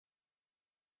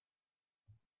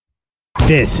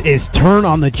This is Turn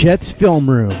on the Jets Film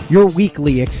Room, your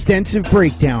weekly extensive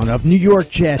breakdown of New York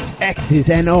Jets X's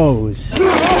and O's.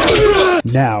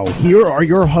 Now, here are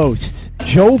your hosts,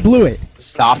 Joe Blewett.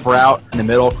 Stop route in the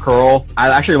middle, curl. I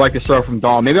actually like this throw from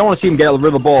Dahl. Maybe I want to see him get rid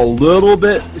of the ball a little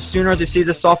bit sooner as he sees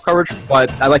the soft coverage,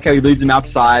 but I like how he leads him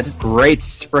outside. Great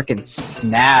freaking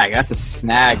snag. That's a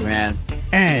snag, man.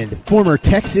 And former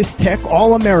Texas Tech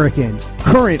All-American,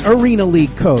 current Arena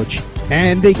League coach,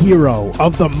 and the hero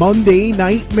of the Monday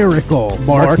Night Miracle,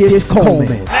 Marcus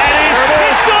Coleman. That is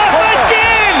piss off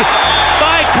again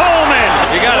by Coleman.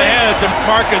 You got to hand it to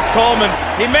Marcus Coleman.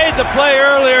 He made the play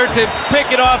earlier to pick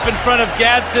it off in front of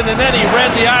Gadsden, and then he read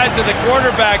the eyes of the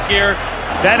quarterback here.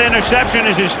 That interception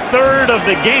is his third of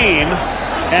the game,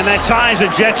 and that ties a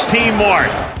Jets team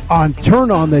mark. On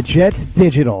Turn on the Jets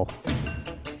Digital.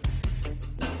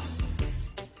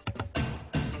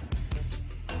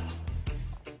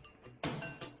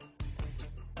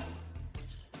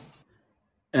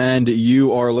 And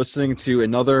you are listening to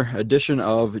another edition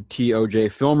of TOJ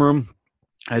Film Room.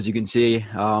 As you can see,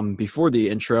 before the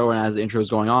intro and as the intro is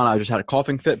going on, I just had a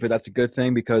coughing fit, but that's a good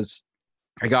thing because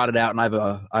I got it out and I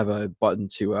have a button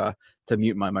to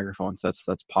mute my microphone, so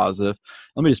that's positive.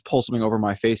 Let me just pull something over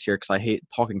my face here because I hate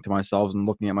talking to myself and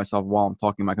looking at myself while I'm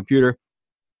talking to my computer.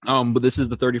 But this is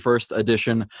the 31st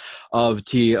edition of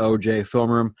TOJ Film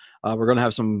Room. We're going to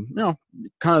have some,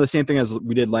 kind of the same thing as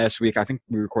we did last week. I think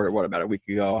we recorded, about a week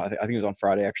ago? I think it was on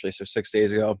Friday, actually, so 6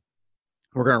 days ago.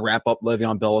 We're going to wrap up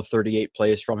Le'Veon Bell with 38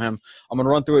 plays from him. I'm going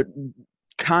to run through it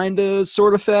kind of,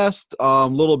 sort of fast, a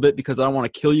little bit because I don't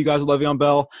want to kill you guys with Le'Veon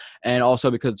Bell, and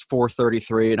also because it's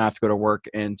 4:33 and I have to go to work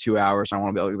in 2 hours, and I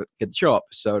want to be able to get the show up.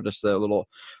 So just a little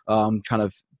kind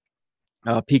of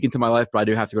peek into my life, but I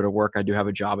do have to go to work. I do have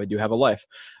a job. I do have a life.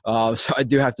 So I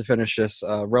do have to finish this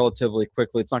relatively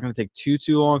quickly. It's not going to take too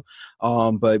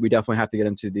long, but we definitely have to get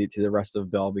into the rest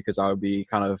of Bell because I would be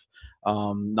kind of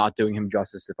not doing him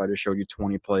justice if I just showed you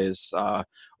 20 plays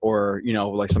or,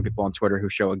 like some people on Twitter who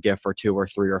show a GIF or 2 or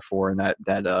 3 or 4, and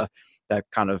that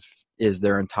kind of is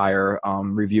their entire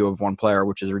review of one player,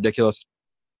 which is ridiculous.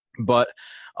 But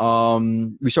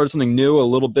we started something new a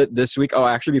little bit this week. Oh,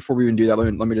 actually, before we even do that,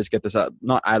 let me just get this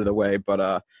not out of the way,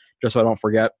 but just so I don't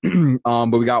forget.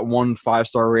 But we got 1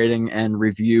 5-star rating and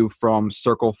review from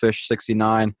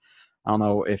CircleFish69. I don't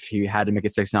know if he had to make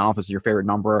it 69. I don't know if it's your favorite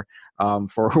number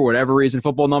for whatever reason,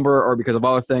 football number or because of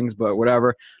other things, but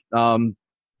whatever.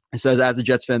 It says, as a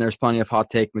Jets fan, there's plenty of hot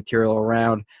take material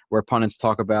around where pundits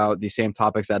talk about the same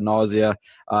topics ad nausea.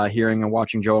 Hearing and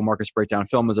watching Joe and Marcus break down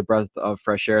film is a breath of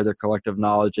fresh air. Their collective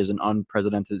knowledge is an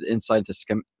unprecedented insight into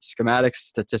schematics,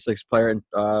 statistics, player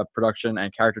production,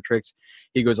 and character traits.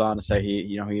 He goes on to say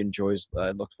he enjoys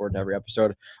looks forward to every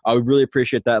episode. I would really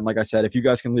appreciate that. And like I said, if you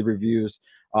guys can leave reviews,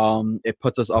 it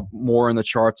puts us up more in the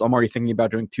charts. I'm already thinking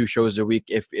about doing 2 shows a week.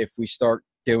 If we start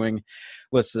doing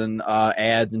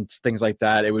ads and things like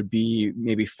that, it would be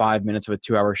maybe 5 minutes of a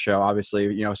 2-hour show.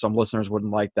 Obviously, some listeners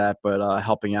wouldn't like that, but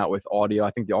helping out with audio, I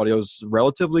think the audio is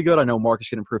relatively good. I know Marcus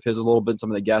can improve his a little bit,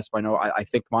 some of the guests, but I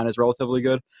think mine is relatively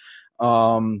good.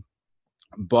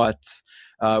 But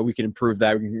we can improve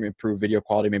that. We can improve video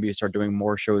quality. Maybe start doing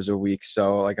more shows a week.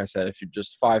 So like I said, if you're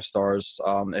just 5 stars,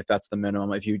 if that's the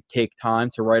minimum, if you take time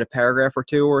to write a paragraph or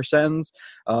 2 or a sentence,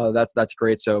 that's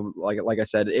great. So like I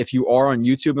said, if you are on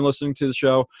YouTube and listening to the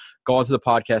show, go onto the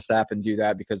podcast app and do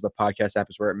that because the podcast app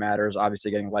is where it matters.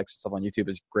 Obviously getting likes and stuff on YouTube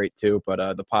is great too, but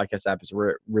the podcast app is where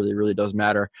it really, really does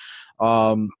matter.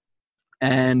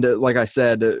 And like I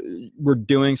said, we're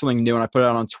doing something new, and I put it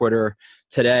out on Twitter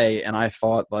today, and I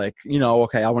thought,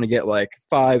 okay, I want to get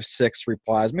 5, 6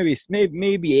 replies, maybe 8,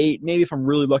 maybe if I'm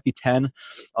really lucky, 10.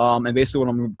 And basically what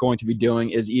I'm going to be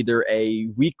doing is either a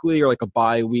weekly or a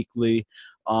bi-weekly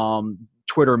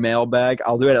Twitter mailbag.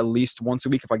 I'll do it at least once a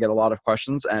week if I get a lot of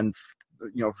questions. And,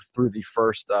 through the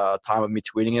first time of me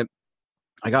tweeting it,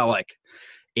 I got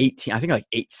 18, I think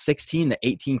 16 to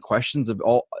 18 questions of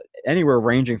all anywhere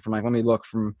ranging from let me look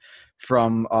from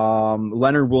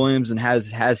Leonard Williams and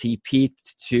has he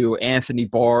peaked to Anthony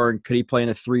Barr and could he play in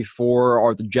a 3-4?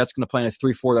 Are the Jets going to play in a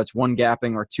 3-4 that's 1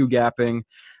 gapping or 2 gapping?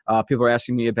 People are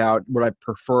asking me about would I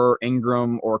prefer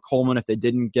Ingram or Coleman if they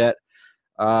didn't get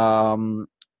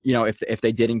if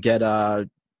they didn't get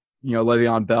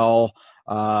Le'Veon Bell.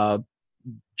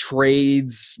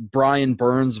 Trades Brian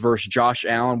Burns versus Josh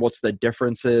Allen. What's the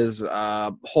differences?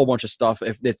 A whole bunch of stuff.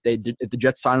 If the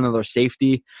Jets sign another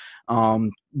safety,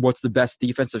 what's the best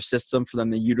defensive system for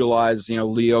them to utilize?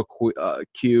 Leo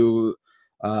Q,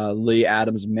 Lee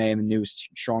Adams May, the new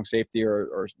strong safety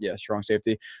strong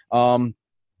safety.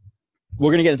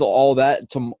 We're gonna get into all that.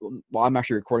 I'm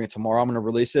actually recording it tomorrow. I'm gonna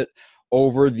release it.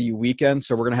 over the weekend.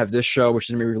 So we're going to have this show, which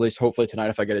is going to be released hopefully tonight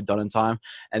if I get it done in time.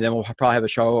 And then we'll probably have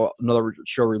another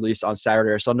show released on Saturday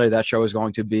or Sunday. That show is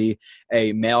going to be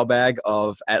a mailbag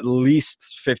of at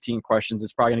least 15 questions.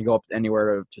 It's probably going to go up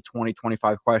anywhere to 20,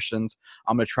 25 questions.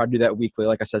 I'm going to try to do that weekly.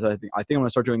 Like I said, I think I'm going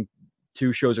to start doing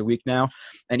 2 shows a week now.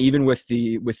 And even with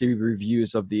the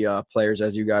reviews of the players,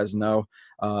 as you guys know,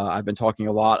 I've been talking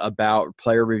a lot about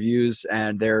player reviews,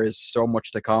 and there is so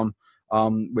much to come.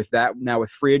 With that, now with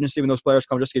free agency, when those players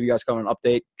come, just to give you guys an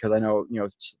update, because I know,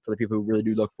 for the people who really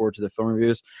do look forward to the film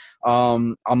reviews,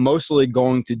 I'm mostly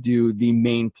going to do the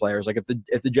main players. Like if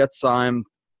the Jets sign,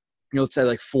 let's say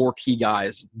like 4 key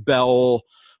guys, Bell,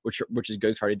 which is good,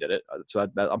 because I already did it, so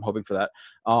I'm hoping for that.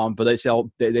 But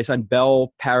they signed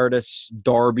Bell, Paradis,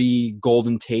 Darby,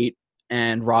 Golden Tate,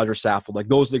 and Roger Saffold. Like,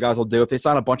 those are the guys I'll do. If they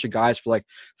sign a bunch of guys for like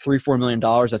 $3-4 million,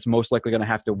 that's most likely going to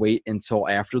have to wait until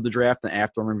after the draft and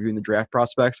after I'm reviewing the draft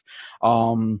prospects,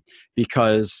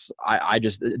 because I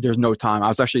just, there's no time. I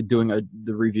was actually doing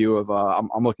the review of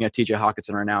I'm looking at TJ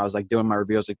Hockenson right now. I was like doing my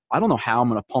review. I was like, I don't know how I'm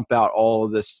going to pump out all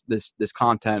of this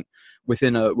content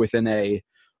within a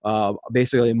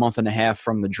basically a month and a half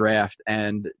from the draft,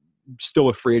 and still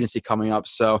with free agency coming up.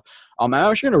 So I'm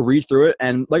actually going to read through it.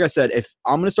 And like I said, if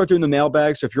I'm going to start doing the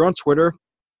mailbag, so if you're on Twitter,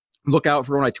 look out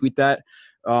for when I tweet that.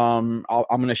 I'm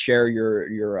going to share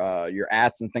your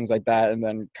ads and things like that, and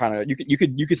then kind of you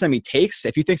could send me takes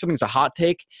if you think something's a hot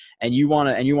take and you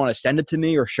want to send it to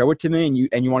me or show it to me,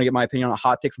 and you want to get my opinion on a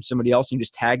hot take from somebody else, and you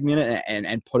just tag me in it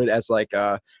and put it as like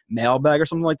a mailbag or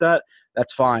something like that.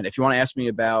 That's fine. If you want to ask me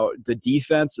about the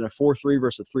defense and a 4-3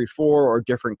 versus a 3-4, or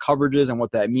different coverages and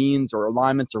what that means, or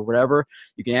alignments or whatever,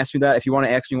 you can ask me that. If you want to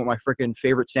ask me what my freaking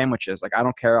favorite sandwich is, like, I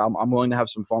don't care. I'm willing to have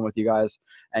some fun with you guys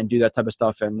and do that type of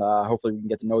stuff. And hopefully we can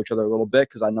get to know each other a little bit,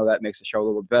 because I know that makes the show a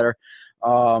little bit better.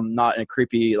 Not in a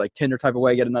creepy like Tinder type of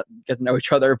way, get to know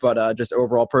each other, but just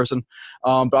overall person.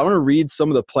 But I'm going to read some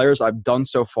of the players I've done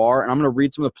so far, and I'm going to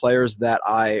read some of the players that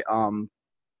I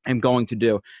am going to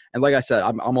do. And like I said,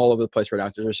 I'm all over the place right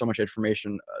now. There's so much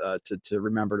information to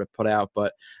remember to put out.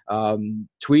 But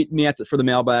tweet me for the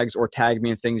mailbags, or tag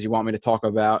me in things you want me to talk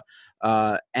about.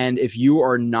 And if you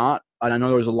are not, and I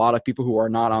know there's a lot of people who are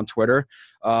not on Twitter,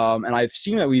 and I've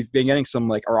seen that I've been getting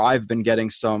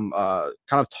some kind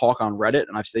of talk on Reddit,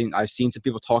 and I've seen some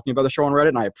people talking about the show on Reddit,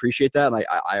 and I appreciate that, and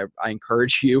I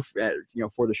encourage you,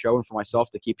 for the show and for myself,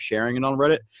 to keep sharing it on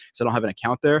Reddit, because I don't have an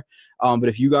account there. But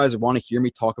if you guys want to hear me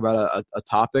talk about a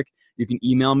topic, you can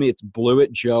email me. It's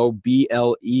BlewItJoe,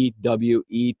 BLEWETT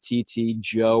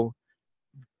Joe,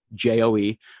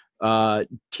 JOE.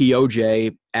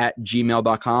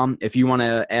 TOJ@gmail.com. If you want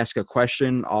to ask a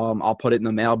question, I'll put it in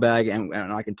the mailbag, and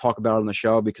I can talk about it on the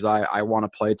show, because I want to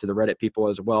play to the Reddit people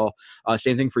as well.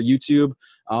 Same thing for YouTube.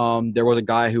 There was a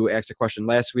guy who asked a question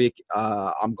last week.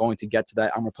 I'm going to get to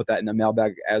that. I'm going to put that in the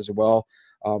mailbag as well,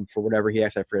 for whatever he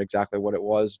asked. I forget exactly what it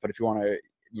was, but if you want to,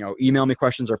 email me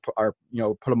questions, or put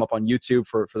them up on YouTube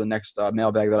for the next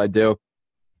mailbag that I do,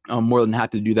 I'm more than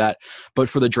happy to do that. But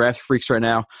for the draft freaks right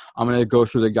now, I'm going to go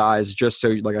through the guys, just so,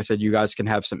 like I said, you guys can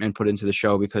have some input into the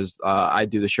show, because I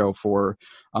do the show for,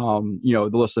 the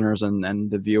listeners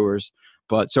and the viewers.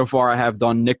 But so far I have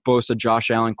done Nick Bosa, Josh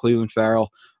Allen, Cleveland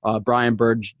Farrell, Brian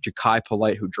Bird, Ja'Kai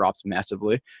Polite, who dropped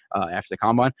massively after the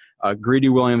Combine, Greedy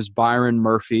Williams, Byron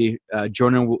Murphy,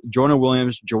 Jonah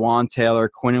Williams, Jawan Taylor,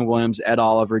 Quinnen Williams, Ed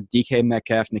Oliver, DK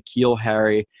Metcalf, N'Keal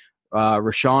Harry,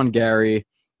 Rashawn Gary,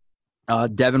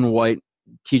 Devin White.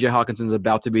 TJ Hockenson is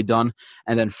about to be done.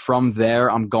 And then from there,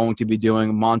 I'm going to be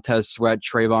doing Montez Sweat,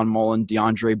 Trayvon Mullen,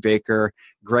 DeAndre Baker,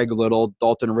 Greg Little,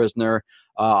 Dalton Risner,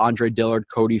 Andre Dillard,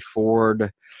 Cody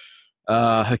Ford,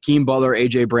 Hakeem Butler,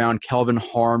 A.J. Brown, Kelvin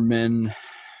Harmon,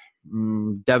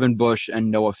 Devin Bush, and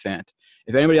Noah Fant.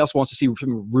 If anybody else wants to see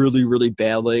something really, really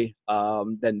badly,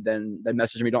 then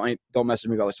message me. Don't message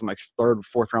me about like some like 3rd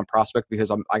or 4th round prospect, because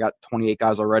I got 28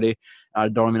 guys already. I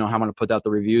don't even know how I'm going to put out the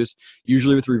reviews.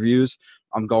 Usually with reviews,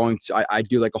 I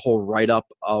do like a whole write-up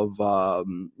of, I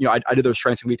do their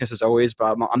strengths and weaknesses always,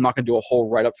 but I'm not going to do a whole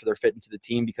write-up for their fit into the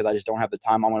team, because I just don't have the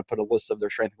time. I'm going to put a list of their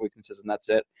strengths and weaknesses, and that's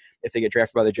it. If they get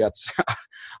drafted by the Jets,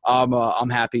 I'm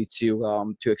happy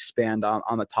to expand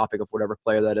on the topic of whatever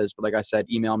player that is. But like I said,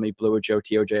 email me,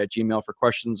 BlewItJoe@gmail for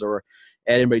questions, or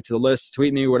add anybody to the list,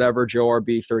 tweet me, whatever,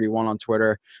 JoeRB31 on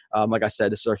Twitter. Like I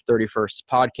said, this is our 31st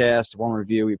podcast, 1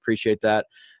 review. We appreciate that.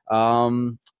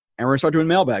 And we're going to start doing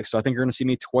mailbags. So I think you're going to see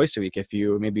me twice a week. If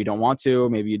maybe you don't want to,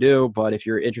 maybe you do. But if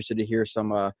you're interested to hear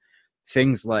some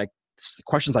things like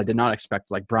questions I did not expect,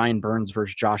 like Brian Burns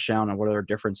versus Josh Allen and what are their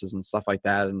differences and stuff like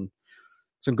that. And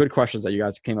some good questions that you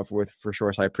guys came up with for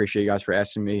sure. So I appreciate you guys for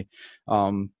asking me.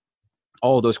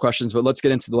 all of those questions. But let's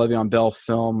get into the Le'Veon Bell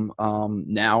film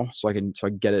now, so I can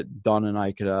get it done and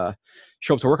I could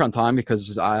show up to work on time,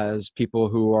 because as people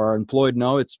who are employed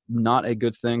know, it's not a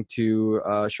good thing to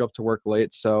show up to work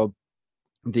late. So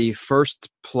the first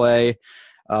play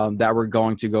that we're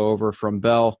going to go over from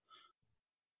Bell,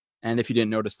 and if you didn't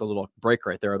notice the little break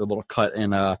right there, the little cut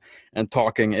in and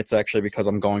talking, it's actually because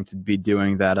I'm going to be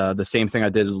doing that the same thing I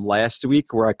did last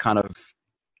week, where I kind of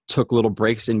took little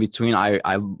breaks in between.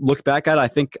 I look back at it. I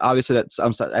think obviously that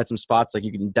at some spots, like,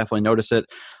 you can definitely notice it.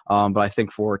 But I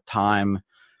think for time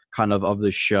kind of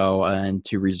the show and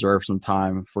to reserve some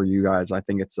time for you guys, I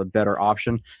think it's a better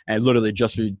option. And literally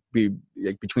just be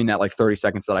between that like 30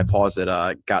 seconds that I paused it,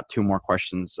 got 2 more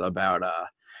questions about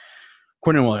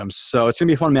Quinnen Williams. So it's going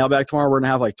to be a fun mailbag tomorrow. We're going to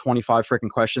have like 25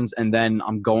 freaking questions, and then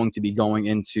I'm going to be going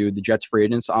into the Jets free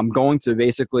agents. I'm going to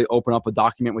basically open up a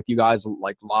document with you guys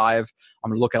like live. I'm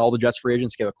going to look at all the Jets free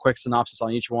agents, give a quick synopsis on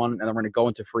each one, and then we're going to go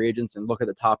into free agents and look at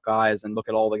the top guys and look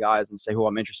at all the guys and say who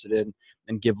I'm interested in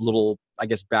and give little, I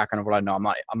guess, background of what I know. I'm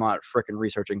not freaking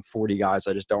researching 40 guys.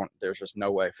 I just don't. There's just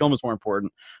no way. Film is more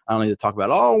important. I don't need to talk about,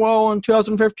 oh, well, in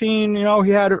 2015, he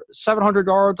had 700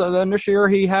 yards, and then this year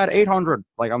he had 800.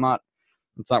 Like, I'm not.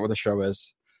 It's not what the show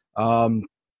is.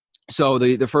 So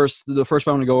the first one I'm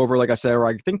going to go over, like I said,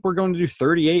 I think we're going to do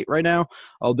 38 right now.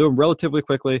 I'll do them relatively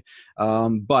quickly.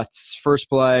 But first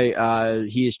play,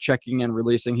 he is checking and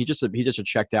releasing. He's just a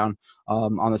check down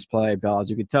on this play. Bell, as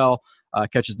you can tell,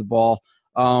 catches the ball.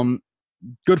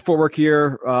 Good footwork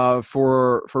here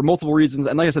for multiple reasons.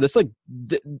 And like I said, it's like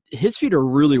his feet are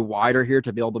really wider here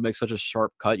to be able to make such a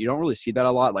sharp cut. You don't really see that a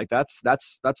lot. Like that's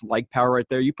leg power right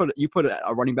there. You put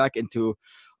a running back into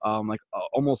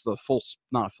almost not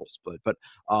a full split, but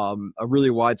a really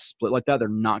wide split like that. They're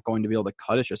not going to be able to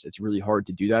cut. It's really hard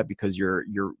to do that because you're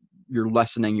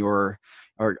lessening your,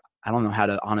 or I don't know how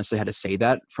to say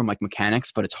that from like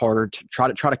mechanics, but it's harder to try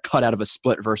to cut out of a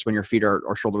split versus when your feet are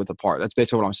shoulder width apart. That's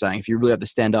basically what I'm saying. If you really have to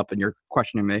stand up and you're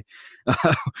questioning me,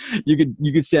 you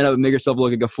could stand up and make yourself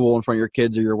look like a fool in front of your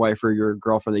kids or your wife or your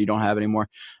girlfriend that you don't have anymore.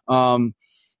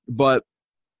 But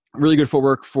really good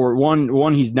footwork for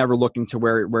one. He's never looking to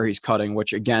where he's cutting,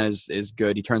 which again is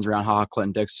good. He turns around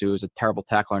Clinton Dix, who is a terrible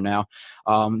tackler now.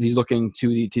 He's looking to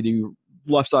the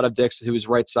left side of Dix, to his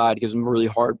right side, gives him a really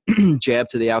hard jab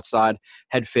to the outside,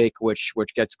 head fake, which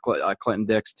gets Clinton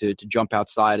Dix to jump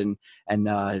outside, and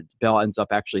Bell ends up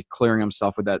actually clearing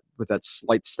himself with that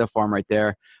slight stiff arm right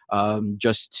there,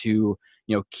 just to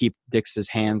keep Dix's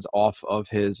hands off of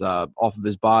his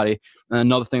body. And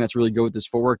another thing that's really good with this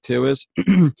footwork too is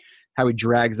how he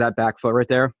drags that back foot right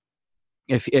there.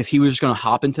 If he was just going to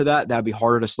hop into that would be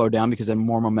harder to slow down because then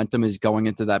more momentum is going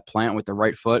into that plant with the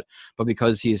right foot. But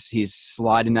because he's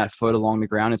sliding that foot along the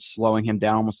ground, it's slowing him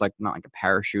down almost like, not like a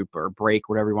parachute or a brake,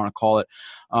 whatever you want to call it.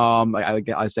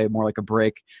 I say more like a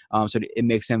brake. So it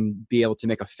makes him be able to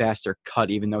make a faster cut,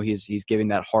 even though he's giving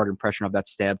that hard impression of that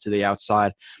stab to the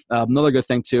outside. Another good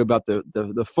thing too about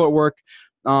the footwork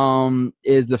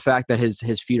is the fact that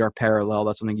his feet are parallel.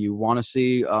 That's something you want to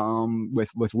see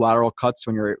with lateral cuts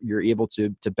when you're able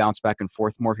to bounce back and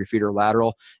forth more if your feet are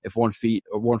lateral. If one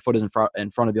foot is in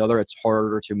front of the other, it's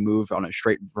harder to move on a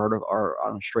straight vertical or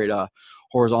on a straight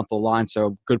horizontal line.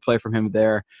 So good play from him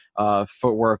there.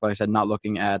 Footwork, like I said, not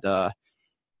looking at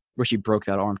wish he broke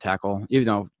that arm tackle, even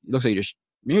though it looks like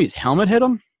maybe his helmet hit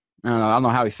him. I don't know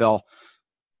how he fell.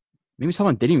 Maybe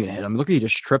someone didn't even hit him. Look, he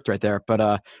just tripped right there.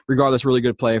 But regardless, really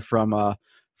good play from Mr.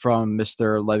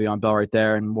 Le'Veon Bell right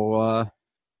there. And we'll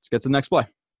let's get to the next play.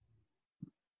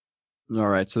 All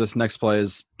right, so this next play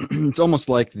is it's almost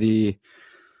like the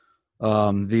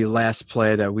last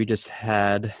play that we just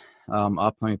had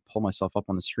up. Let me pull myself up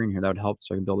on the screen here. That would help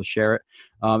so I can be able to share it.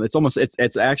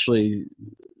 It's actually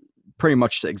pretty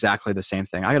much exactly the same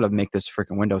thing. I got to make this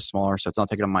freaking window smaller so it's not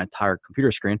taking up my entire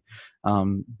computer screen.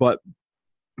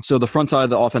 So the front side of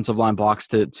the offensive line blocks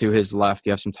to his left.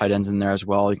 You have some tight ends in there as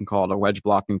well. You can call it a wedge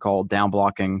block. You can call it down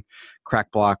blocking,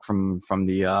 crack block from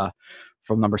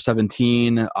number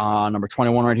 17, number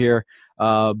 21 right here.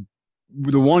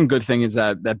 The one good thing is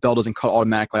that Bell doesn't cut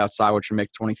automatically outside, which would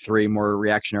make 23 more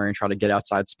reactionary and try to get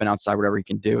outside, spin outside, whatever he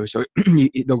can do. So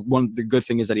the good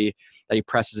thing is that he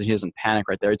presses and he doesn't panic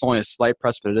right there. It's only a slight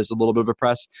press, but it is a little bit of a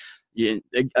press.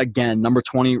 Again, number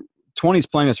 20 is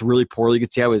playing this really poorly. You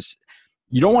can see how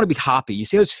you don't want to be hoppy. You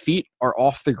see how his feet are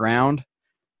off the ground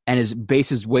and his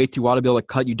base is way too wide to be able to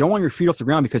cut. You don't want your feet off the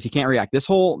ground because he can't react. This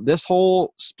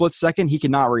whole split second, he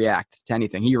cannot react to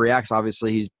anything. He reacts,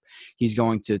 obviously. He's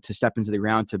going to step into the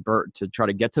ground to try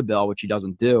to get to Bell, which he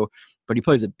doesn't do. But he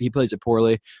plays it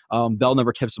poorly. Bell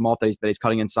never tips him off that he's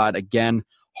cutting inside. Again,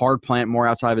 hard plant more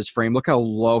outside of his frame. Look how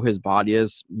low his body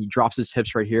is. He drops his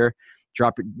hips right here.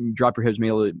 Drop your hips.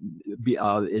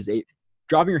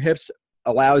 Dropping your hips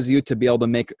allows you to be able to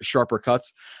make sharper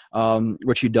cuts,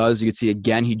 which he does. You can see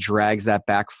again, he drags that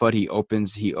back foot. He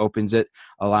opens it,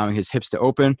 allowing his hips to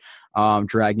open,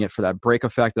 dragging it for that break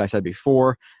effect that I said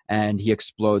before, and he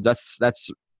explodes.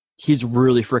 He's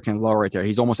really freaking low right there.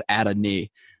 He's almost at a knee,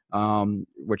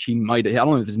 which he might. I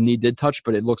don't know if his knee did touch,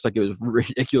 but it looks like it was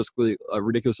ridiculously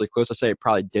close. I say it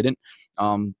probably didn't,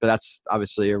 but that's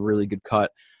obviously a really good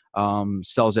cut.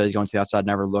 Sells it, he's going to the outside,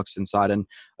 never looks inside. And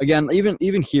again,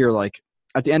 even here, like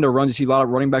at the end of runs, you see a lot of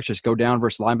running backs just go down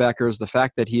versus linebackers. The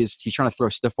fact that he's trying to throw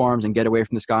stiff arms and get away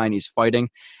from this guy, and he's fighting,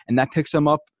 and that picks him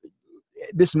up.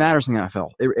 This matters in the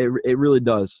NFL. It really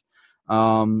does.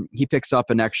 He picks up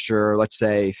an extra, let's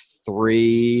say 4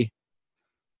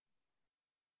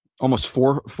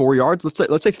 yards. Let's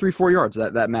say 3-4 yards.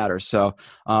 That matters. So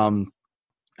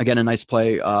again, a nice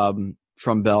play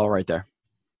from Bell right there.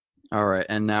 All right,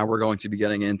 and now we're going to be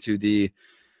getting into the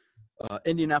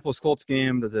Indianapolis Colts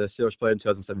game that the Steelers played in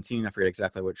 2017. I forget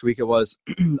exactly which week it was.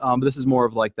 But this is more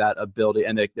of like that ability,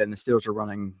 and the Steelers are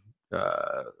running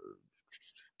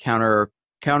counter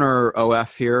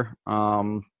OF here.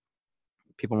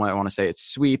 People might want to say it's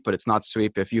sweep, but it's not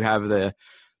sweep. If you have the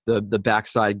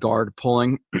backside guard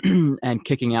pulling and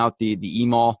kicking out the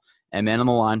EMAW and man on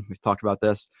the line, we've talked about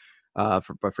this, but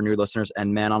for new listeners,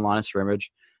 and man on line of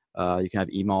scrimmage. You can have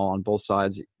EMAW on both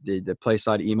sides, the play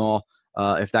side EMAW.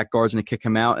 If that guard's going to kick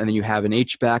him out, and then you have an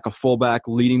H-back, a fullback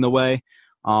leading the way,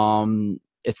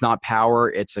 it's not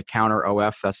power, it's a counter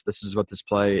OF. This is what this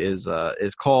play is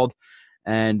called.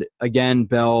 And again,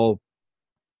 Bell,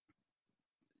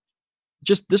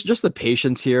 just the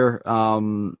patience here.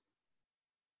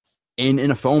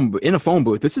 In a phone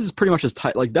booth, this is pretty much as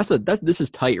tight. Like this is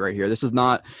tight right here. This is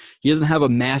not. He doesn't have a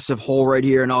massive hole right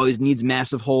here, and always needs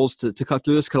massive holes to cut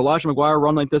through this. Could Elijah McGuire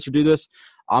run like this or do this?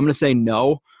 I'm going to say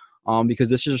no, because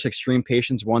this is just extreme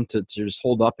patience. One to just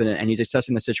hold up, and he's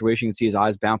assessing the situation. You can see his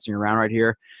eyes bouncing around right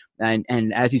here, and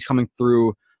as he's coming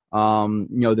through,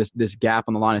 this gap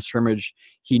on the line of scrimmage,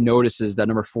 he notices that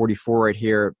number 44 right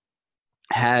here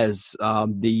has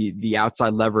the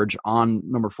outside leverage on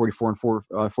number 44,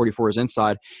 and 44 is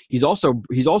inside. He's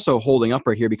also holding up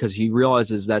right here because he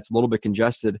realizes that's a little bit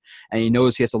congested, and he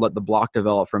knows he has to let the block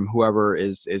develop from whoever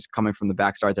is coming from the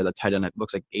backside there, the tight end. It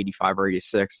looks like 85 or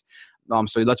 86.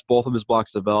 So he lets both of his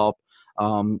blocks develop,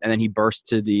 and then he bursts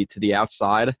to the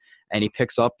outside, and he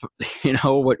picks up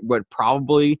what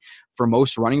probably for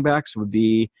most running backs would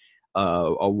be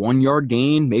a 1 yard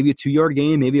gain, maybe a 2 yard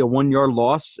gain, maybe a 1 yard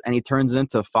loss, and he turns it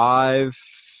into 5,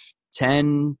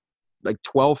 10, like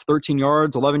 12, 13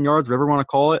 yards, 11 yards, whatever you want to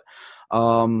call it.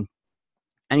 And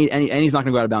he's not going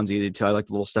to go out of bounds either, too. I like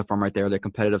the little step arm right there, the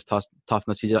competitive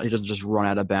toughness. He doesn't just run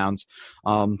out of bounds.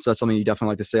 So that's something you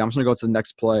definitely like to say. I'm just going to go to the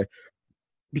next play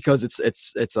because it's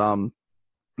a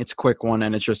quick one,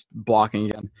 and it's just blocking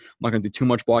again. I'm not going to do too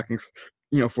much blocking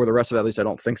for the rest of it. At least I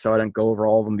don't think so. I didn't go over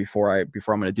all of them before I'm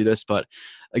going to do this. But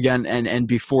again, and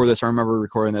before this, I remember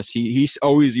recording this. You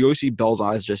always see Bell's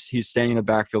eyes. He's standing in the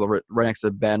backfield right next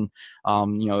to Ben,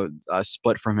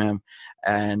 split from him,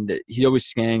 and he's always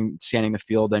scanning the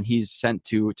field. And he's sent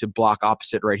to block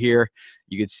opposite right here.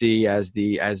 You could see as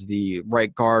the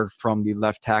right guard from the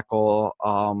left tackle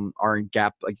are in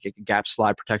gap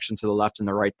slide protection to the left, and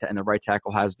the right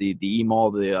tackle has the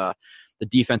EMAW, the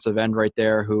defensive end right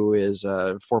there, who is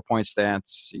 4-point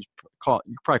stance. You could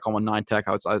probably call him a 9-tech.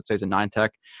 I would say he's a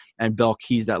 9-tech. And Bell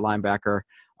keys that linebacker,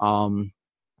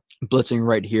 blitzing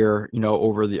right here,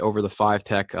 over the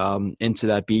 5-tech into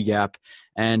that B gap.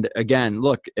 And again,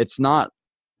 look, it's not.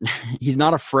 He's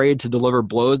not afraid to deliver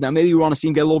blows. Now, maybe you want to see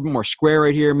him get a little bit more square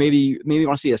right here. Maybe you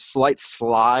want to see a slight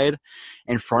slide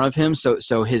in front of him,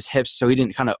 so his hips, so he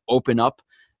didn't kind of open up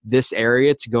this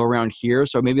area to go around here.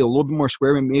 So maybe a little bit more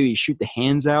square, maybe shoot the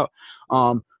hands out.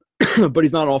 But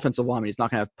he's not an offensive lineman. He's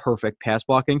not going to have perfect pass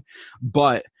blocking,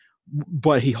 but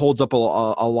he holds up a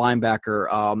linebacker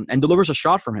and delivers a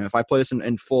shot from him. If I play this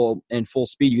in full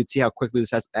speed, you can see how quickly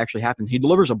this actually happens. He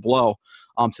delivers a blow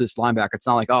to this linebacker. It's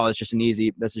not like, that's just an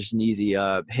easy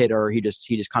hit, or he just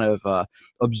kind of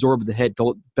absorbed the hit.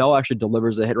 Bell actually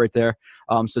delivers a hit right there.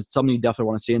 So it's something you definitely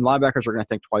want to see. And linebackers are going to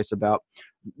think twice about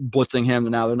blitzing him.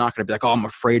 Now they're not going to be like, I'm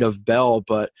afraid of Bell,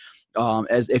 but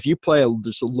as if you play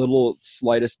just a little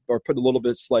slightest, or put a little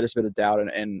bit slightest bit of doubt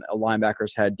in a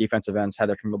linebacker's head, defensive ends had,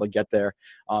 they're able to get there.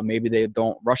 Maybe they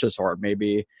don't rush as hard.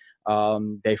 Maybe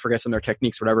they forget some of their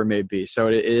techniques, whatever it may be. So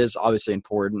it is obviously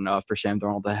important for Sam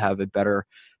Darnold to have a better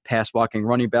pass blocking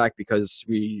running back because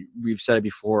we've said it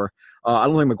before. I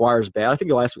don't think McGuire's bad. I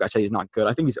think last week I said he's not good.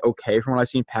 I think he's okay from what I've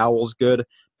seen. Powell's good.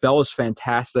 Bell is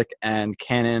fantastic, and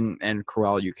Cannon and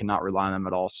Corral, you cannot rely on them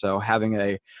at all. So having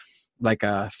a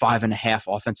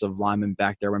 5.5 offensive lineman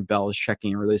back there when Bell is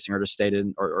checking and releasing or just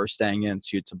staying in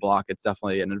to block, it's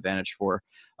definitely an advantage for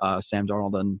Sam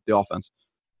Darnold and the offense.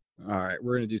 All right,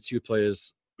 we're going to do 2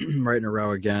 plays right in a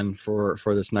row again for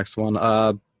this next one.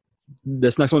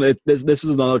 This next one, this is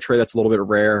another trade that's a little bit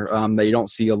rare that you don't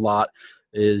see a lot.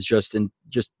 Is just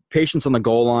patience on the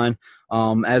goal line.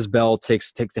 As Bell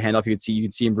takes the handoff, you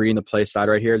can see him reading the play side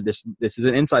right here. This is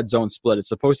an inside zone split. It's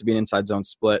supposed to be an inside zone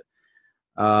split.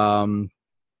 And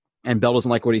Bell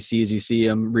doesn't like what he sees. You see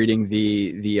him reading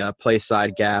the play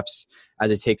side gaps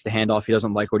as he takes the handoff. He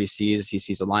doesn't like what he sees. He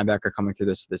sees a linebacker coming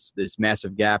through this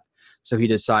massive gap, so he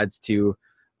decides to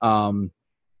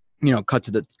cut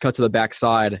to the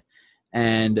backside.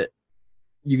 And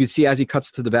you can see as he cuts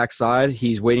to the backside,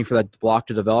 he's waiting for that block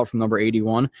to develop from number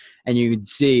 81. And you can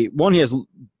see he has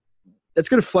that's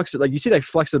good flex. Like you see that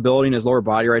flexibility in his lower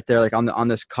body right there, like on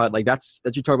this cut. Like that's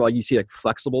you talk about. Like you see like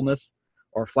flexibleness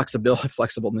from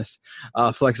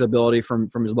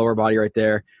his lower body right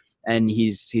there. And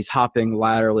he's hopping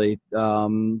laterally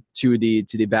to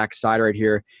the backside right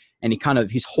here. And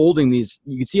he's holding these.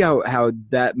 You can see how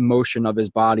that motion of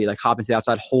his body, like hopping to the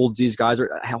outside, holds these guys or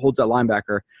holds that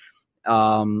linebacker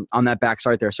on that backside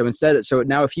right there. So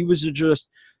now if he was to just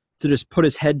put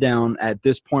his head down at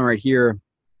this point right here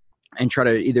and try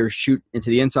to either shoot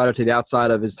into the inside or to the outside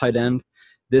of his tight end,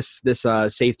 this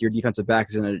safety or defensive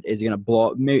back is gonna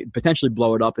potentially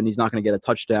blow it up, and he's not gonna get a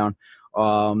touchdown.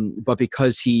 But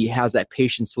because he has that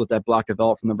patience to let that block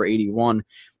develop from number 81,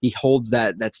 he holds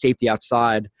that safety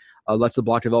outside, lets the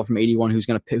block develop from 81, who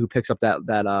picks up that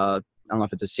I don't know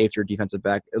if it's a safety or defensive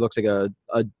back. It looks like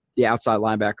the outside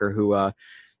linebacker who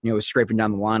is scraping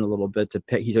down the line a little bit to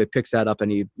pick. He picks that up and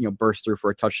he bursts through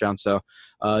for a touchdown. So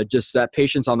just that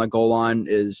patience on the goal line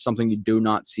is something you do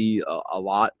not see a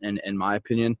lot in my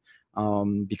opinion.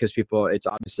 Because it's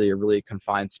obviously a really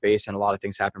confined space and a lot of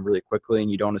things happen really quickly,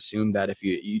 and you don't assume that if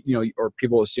or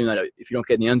people assume that if you don't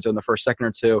get in the end zone the first second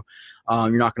or two,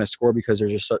 you're not going to score because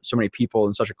there's just so many people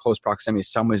in such a close proximity,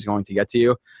 somebody's going to get to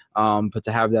you. But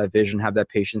to have that vision, have that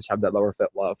patience, have that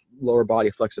lower body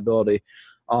flexibility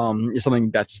is something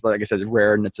that's, like I said,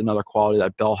 rare, and it's another quality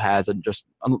that Bell has and just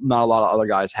not a lot of other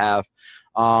guys have.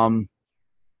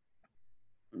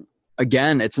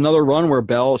 Again, it's another run where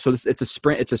Bell. So it's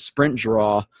a sprint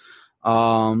draw,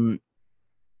 and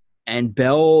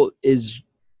Bell is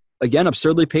again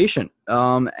absurdly patient.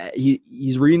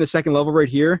 He's reading the second level right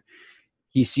here.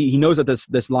 He knows that this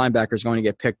linebacker is going to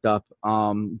get picked up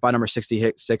by number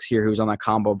 66 here, who's on that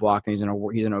combo block, and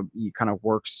he kind of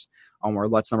works or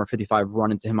lets number 55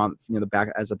 run into him on the back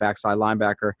as a backside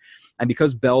linebacker. And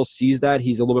because Bell sees that,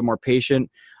 he's a little bit more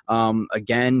patient.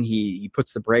 Again, he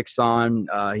puts the brakes on.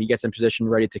 He gets in position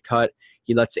ready to cut.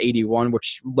 He lets 81,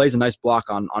 which lays a nice block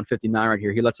on 59 right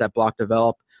here. He lets that block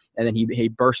develop, and then he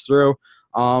bursts through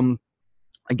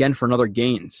again for another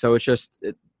gain. So it's just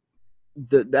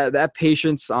that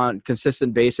patience on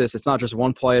consistent basis. It's not just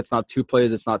one play. It's not 2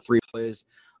 plays. It's not 3 plays.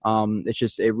 It's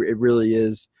just it really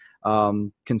is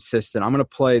consistent. I'm going to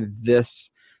play this.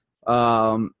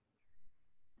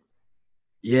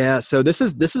 Yeah, so this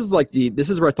is where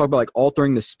I talk about like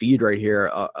altering the speed right here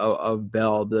of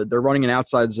Bell. They're running an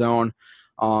outside zone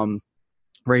right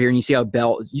here, and you see how it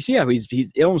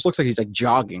almost looks like he's like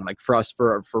jogging. Like for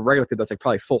regular people, that's like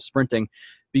probably full sprinting.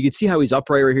 But you can see how he's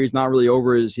upright right here. He's not really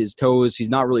over his toes. He's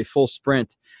not really full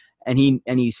sprint, and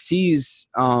he sees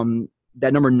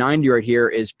that number 90 right here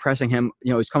is pressing him.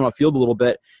 He's coming off field a little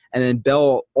bit. And then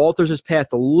Bell alters his path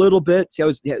a little bit. See how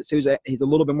he's a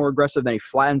little bit more aggressive. Then he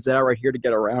flattens it out right here to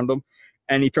get around him.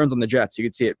 And he turns on the Jets. You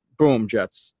can see it. Boom,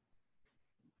 Jets.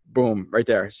 Boom, right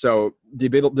there. So the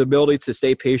ability to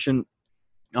stay patient,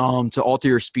 to alter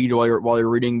your speed while you're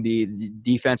reading the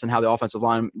defense and how the offensive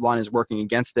line is working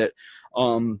against it,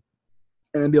 and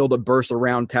then be able to burst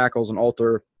around tackles and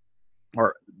alter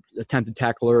or attempted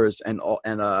tacklers and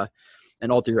alter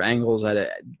your angles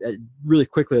at really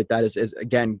quickly like that is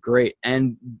again great.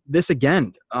 And this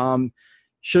again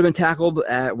should have been tackled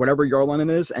at whatever yard line it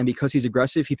is, and because he's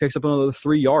aggressive, he picks up another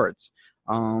 3 yards.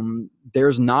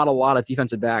 There's not a lot of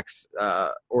defensive backs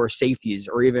or safeties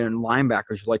or even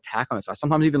linebackers who like tackling this.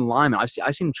 Sometimes even linemen. I've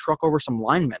seen him truck over some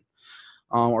linemen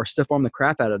or stiff arm the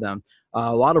crap out of them.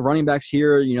 A lot of running backs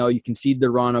here, you concede the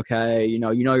run. Okay,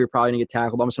 you're probably gonna get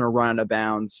tackled. I'm just gonna run out of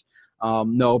bounds.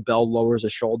 No, Bell lowers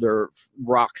his shoulder,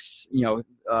 rocks,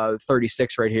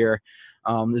 36 right here.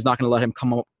 is not going to let him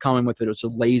come in with it. It's a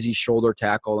lazy shoulder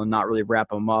tackle and not really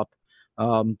wrap him up.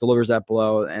 Delivers that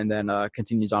blow and then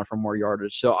continues on for more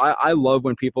yardage. So I love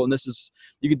when people, and this is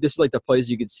like the plays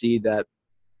you could see that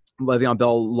Le'Veon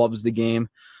Bell loves the game.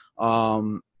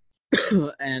 And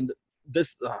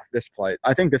this play,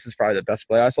 I think this is probably the best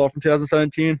play I saw from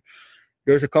 2017.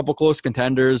 There's a couple close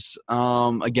contenders.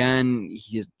 Again,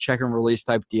 he's check and release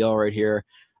type deal right here.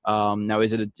 Now,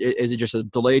 is it just a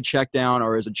delayed check down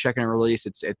or is it check and release?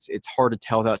 It's hard to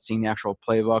tell without seeing the actual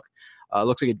playbook. It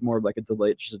looks like it's more like a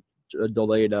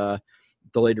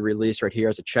delayed release right here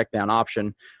as a check down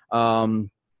option. But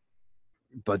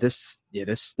this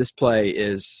play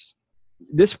is.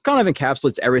 This kind of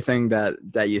encapsulates everything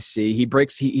that you see. He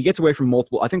gets away from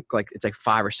multiple, I think it's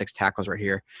 5 or 6 tackles right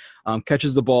here.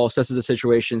 Catches the ball, assesses the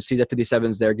situation, sees that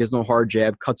 57's there, gives him a hard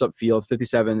jab, cuts up field.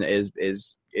 57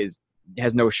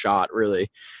 has no shot really.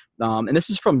 And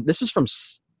this is from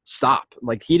stop.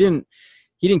 Like he didn't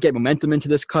get momentum into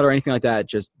this cut or anything like that.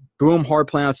 Just boom, hard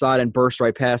play outside and burst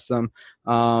right past them.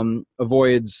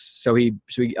 Avoids, so he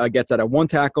gets at a 1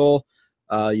 tackle.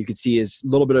 You could see his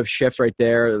little bit of shift right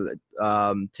there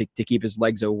to keep his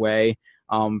legs away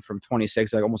from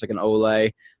 26, almost like an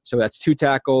Ole. So that's 2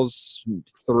 tackles,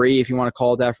 3 if you want to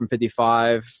call it that, from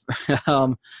 55,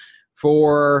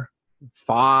 4,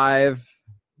 5,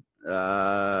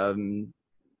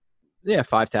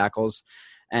 5 tackles.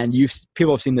 And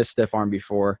people have seen this stiff arm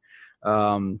before.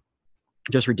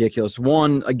 Just ridiculous.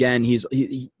 One, again, he's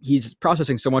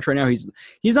processing so much right now. He's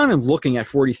not even looking at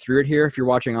 43 right here if you're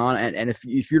watching on. And if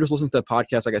you're just listening to the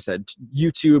podcast, like I said,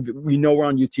 YouTube, we know we're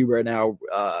on YouTube right now.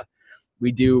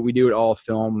 We do it all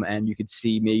film, and you could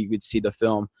see me, you could see the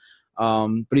film.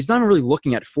 But he's not even really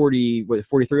looking at 43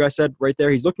 I said right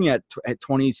there. He's looking at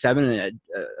 27 and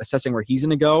assessing where he's going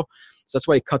to go. So that's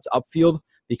why he cuts upfield,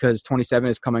 because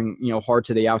 27 is coming, hard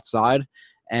to the outside.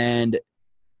 And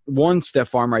one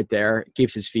stiff arm right there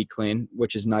keeps his feet clean,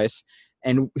 which is nice.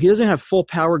 And he doesn't have full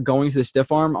power going to the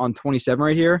stiff arm on 27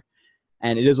 right here.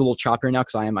 And it is a little choppier now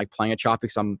because I am playing it choppy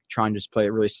because I'm trying to just play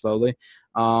it really slowly.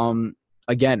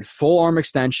 Again, full arm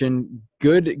extension,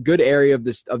 good area of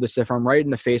the stiff arm, right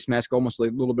in the face mask, almost a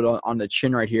little bit on the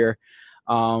chin right here.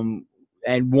 And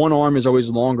one arm is always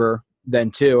longer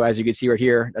than 2, as you can see right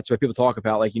here. That's what people talk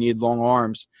about. You need long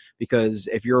arms, because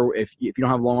if you don't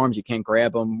have long arms, you can't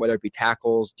grab them, whether it be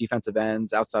tackles, defensive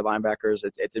ends, outside linebackers.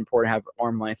 It's important to have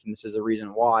arm length, and this is a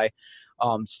reason why.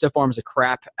 Stiff arms the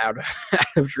crap out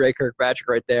of Dre Kirkpatrick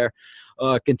right there.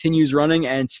 Continues running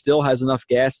and still has enough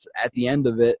gas at the end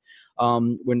of it.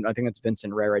 When I think it's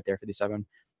Vincent Ray right there, 57.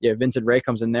 Yeah, Vincent Ray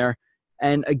comes in there,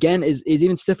 and again is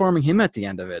even stiff arming him at the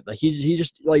end of it. He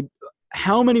just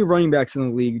how many running backs in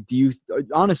the league do you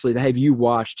honestly have you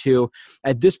watched who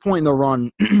at this point in the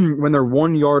run, when they're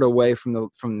 1 yard away from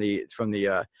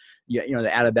the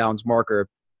out of bounds marker,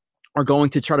 are going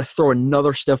to try to throw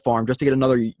another stiff arm just to get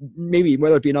another, maybe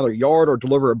whether it be another yard or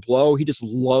deliver a blow? He just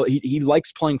he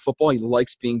likes playing football. He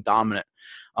likes being dominant.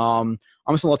 I'm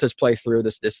just gonna let this play through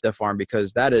this stiff arm,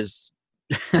 because that is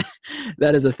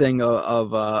that is a thing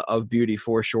of beauty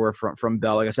for sure from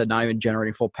Bell. Like I said, not even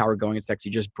generating full power going into text. He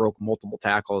just broke multiple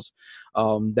tackles.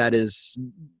 That is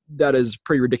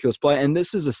pretty ridiculous play. And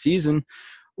this is a season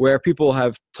where people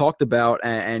have talked about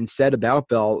and said about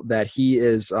Bell that he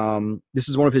is this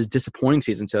is one of his disappointing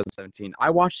seasons, 2017. I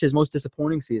watched his most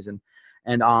disappointing season,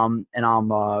 and I'm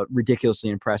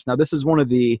ridiculously impressed. Now, this is one of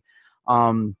the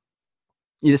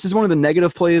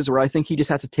negative plays where I think he just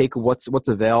has to take what's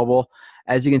available.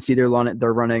 As you can see, they're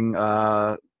running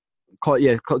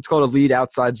it's called a lead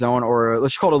outside zone, or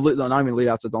let's call it not even lead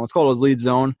outside zone. Let's call it a lead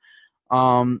zone.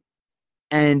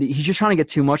 And he's just trying to get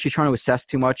too much. He's trying to assess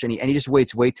too much, and he just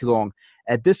waits way too long.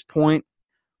 At this point,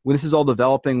 when this is all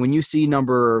developing, when you see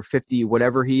number 50,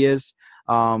 whatever he is,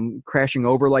 crashing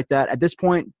over like that, at this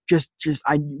point,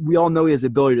 we all know he has the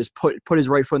ability to just put his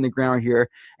right foot in the ground here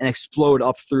and explode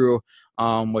up through,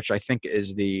 which I think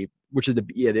is the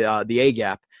A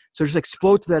gap. So just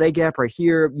explode to that A gap right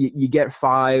here. You get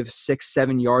 5, 6,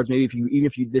 7 yards. Maybe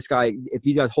if these guys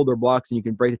hold their blocks and you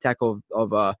can break the tackle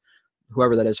of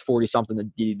whoever that is, 40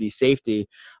 something, the safety.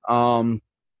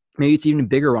 Maybe it's even a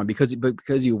bigger one because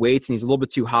he waits and he's a little bit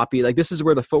too hoppy. This is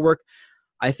where the footwork,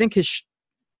 I think he's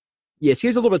a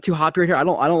little bit too hoppy right here. I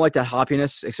don't like that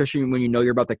hoppiness, especially when you know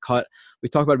you're about to cut. We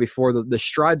talked about it before. The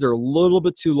strides are a little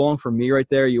bit too long for me right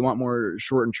there. You want more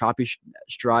short and choppy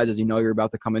strides as you know you're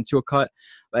about to come into a cut.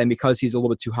 And because he's a little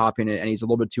bit too hoppy and he's a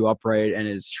little bit too upright and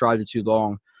his strides are too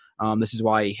long, this is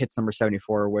why he hits number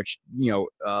 74, which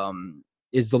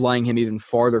is delaying him even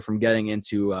farther from getting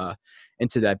into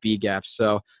that B gap.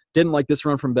 So Didn't like this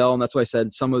run from Bell, and that's why I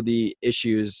said some of the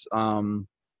issues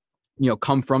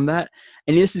come from that.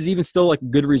 And this is even still like a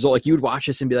good result. Like you would watch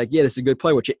this and be like, yeah, this is a good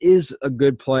play, which it is a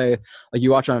good play. Like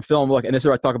you watch on film, look, and this is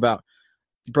what I talk about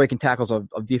breaking tackles of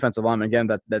defensive linemen. Again,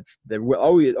 they're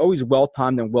always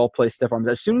well-timed and well-placed stiff arms.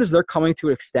 As soon as they're coming to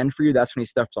extend for you, that's when he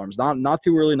stiff arms. Not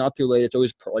too early, not too late. It's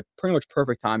always like pretty much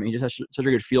perfect timing. He just has such a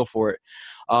good feel for it.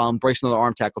 Breaks another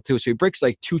arm tackle too. So he breaks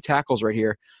like 2 tackles right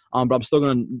here. But I'm still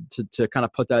going to kind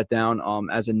of put that down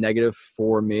as a negative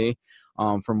for me.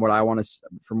 From what I want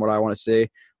to see.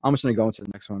 I'm just going to go into the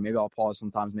next one. Maybe I'll pause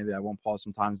sometimes. Maybe I won't pause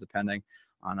sometimes, depending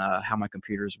on how my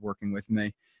computer is working with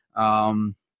me.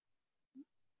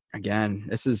 Again,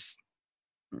 it's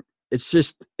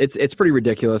pretty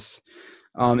ridiculous.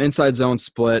 Inside zone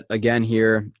split again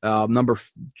here. Number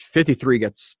 53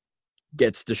 gets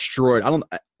destroyed.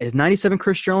 Is 97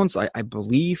 Chris Jones? I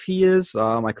believe he is.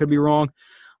 I could be wrong.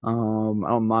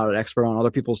 I'm not an expert on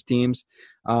other people's teams.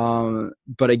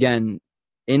 But again,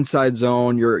 inside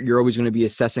zone, you're always going to be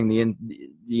assessing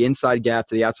the inside gap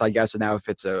to the outside gap. So now if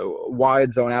it's a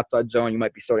wide zone, outside zone, you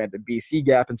might be starting at the BC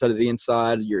gap instead of the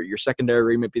inside. Your secondary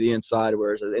read might be the inside,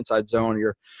 whereas the inside zone,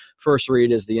 your first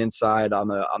read is the inside on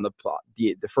the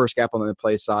first gap on the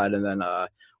play side, and then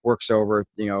works over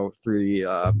through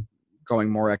the going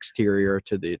more exterior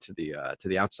to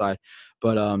the outside.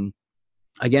 But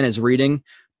again, his reading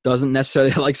doesn't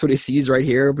necessarily like what he sees right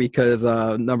here, because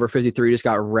number 53 just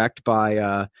got wrecked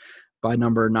by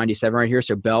number 97 right here.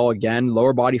 So Bell, again,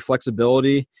 lower body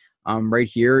flexibility right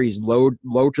here. He's low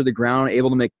to the ground, able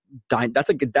to make that's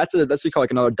what you call like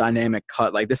another dynamic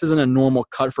cut. Like this isn't a normal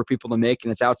cut for people to make,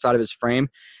 and it's outside of his frame,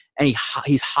 and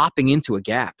he's hopping into a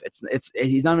gap.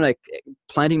 He's not like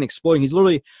planting and exploding. He's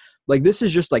literally like, this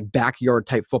is just like backyard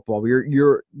type football.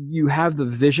 You have the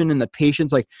vision and the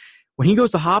patience. Like when he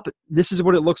goes to hop, this is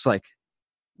what it looks like.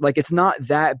 Like it's not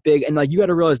that big, and like you got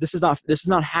to realize this is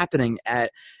not happening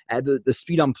at the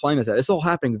speed I'm playing this at. It's all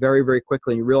happening very, very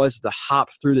quickly. And you realize the hop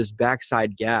through this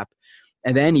backside gap,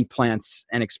 and then he plants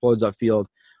and explodes upfield.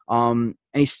 And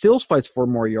he still fights for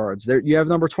more yards. There you have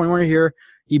number 21 here.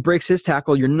 He breaks his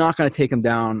tackle. You're not going to take him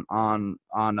down on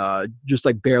just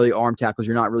like barely arm tackles.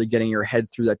 You're not really getting your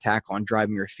head through that tackle and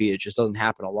driving your feet. It just doesn't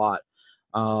happen a lot.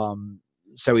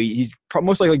 So he's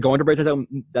most likely going to break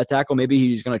that tackle. Maybe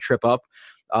he's going to trip up.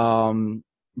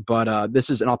 But this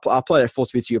is, and I'll play it at full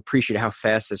speed so you appreciate how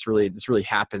fast this really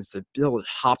happens. To be able to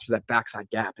hop through that backside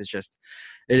gap is just,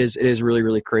 it is really,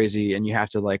 really crazy. And you have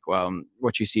to like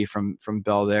what you see from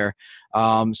Bell there.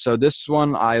 So this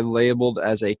one I labeled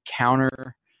as a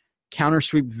counter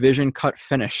sweep vision cut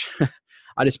finish.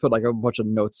 I just put like a bunch of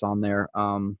notes on there.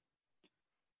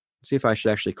 See if I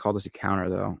should actually call this a counter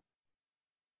though.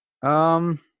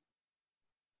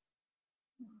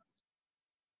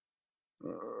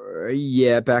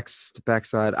 Yeah,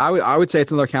 backside. I would say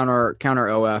it's another counter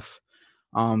OF,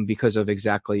 because of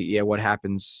exactly what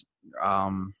happens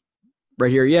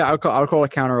right here. Yeah, I'll call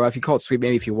it counter OF. You call it sweep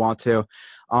maybe if you want to,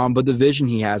 but the vision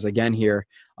he has again here,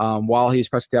 while he's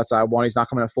pressing the outside one, he's not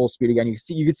coming at full speed again.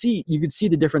 You could see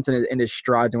the difference in his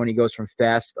strides and when he goes from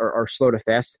fast or slow to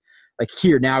fast. Like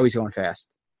here now he's going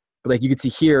fast. But like you can see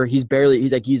here, it's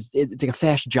like a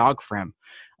fast jog for him.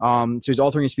 So he's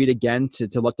altering his speed again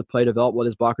to let the play develop, let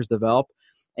his blockers develop.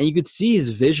 And you could see his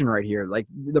vision right here, like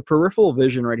the peripheral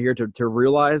vision right here to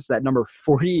realize that number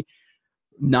 49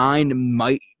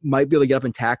 might be able to get up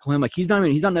and tackle him. Like he's not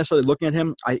necessarily looking at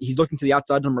him. He's looking to the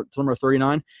outside number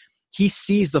 39. He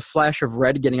sees the flash of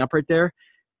red getting up right there,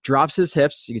 drops his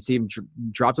hips. You can see him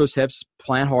drop those hips,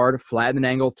 plant hard, flatten an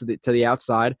angle to the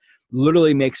outside.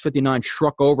 Literally makes 59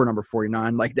 truck over number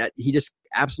 49 like that. He just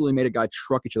absolutely made a guy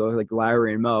truck each other like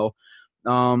Larry and Mo,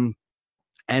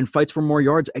 and fights for more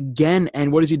yards again.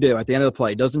 And what does he do at the end of the play?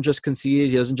 He doesn't just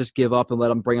concede. He doesn't just give up and let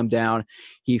them bring him down.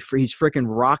 He's freaking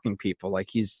rocking people. Like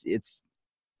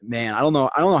man, I don't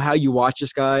know how you watch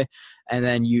this guy, and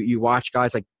then you watch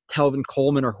guys like Telvin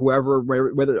Coleman or whoever.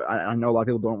 Whether I know a lot of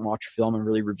people don't watch film and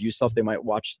really review stuff. They might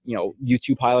watch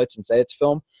YouTube highlights and say it's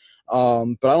film. But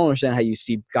I don't understand how you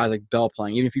see guys like Bell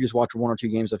playing, even if you just watch 1 or 2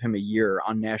 games of him a year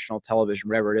on national television,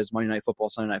 whatever it is, Monday Night Football,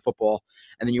 Sunday Night Football,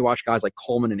 and then you watch guys like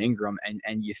Coleman and Ingram,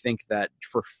 and you think that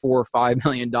for $4 or $5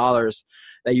 million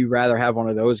that you'd rather have one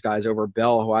of those guys over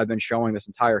Bell, who I've been showing this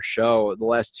entire show, the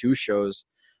last 2 shows,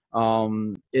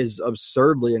 is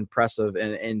absurdly impressive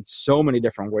in so many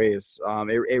different ways.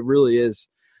 It really is,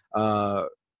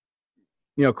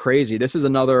 crazy. This is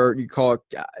another, you call it,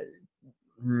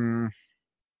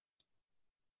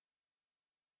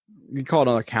 you call it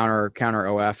another counter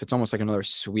OF. It's almost like another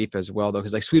sweep as well, though,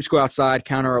 because like sweeps go outside,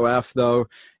 counter OF, though,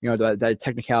 that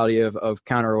technicality of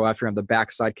counter OF, you have the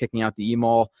backside kicking out the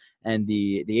EMAL and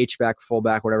the H-back,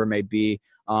 fullback, whatever it may be,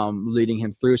 leading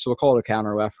him through. So we'll call it a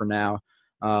counter OF for now.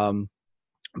 But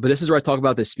this is where I talk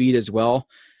about the speed as well.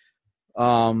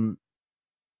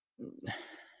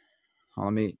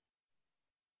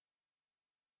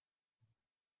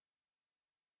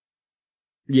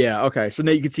 Yeah, okay. So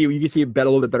now you can see it a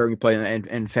little bit better when you play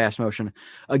in fast motion.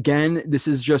 Again, this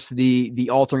is just the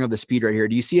altering of the speed right here.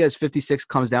 Do you see as 56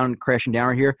 comes down and crashing down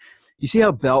right here? You see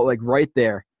how Bell, like right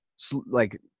there,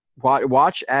 like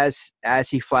watch as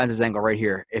he flattens his angle right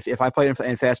here. If I play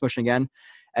in fast motion again,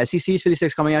 as he sees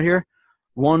 56 coming out here,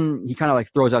 he kind of like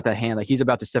throws out that hand, like he's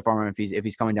about to stiff arm him if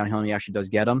he's coming downhill, and he actually does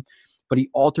get him. But he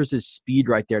alters his speed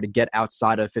right there to get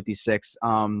outside of 56.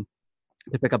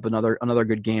 To pick up another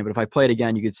good game. But if I play it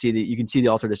again, you can see the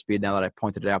altered speed now that I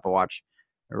pointed it out. But watch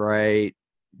right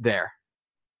there,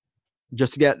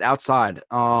 just to get outside.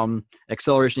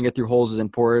 Acceleration to get through holes is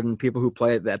important. People who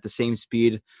play it at the same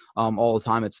speed all the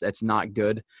time, it's not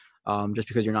good. Just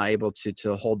because you're not able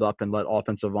to hold up and let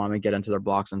offensive linemen get into their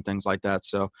blocks and things like that.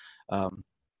 So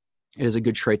it is a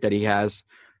good trait that he has.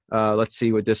 Let's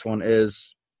see what this one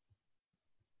is.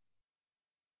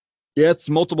 Yeah, it's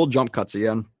multiple jump cuts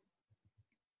again.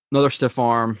 Another stiff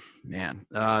arm, man.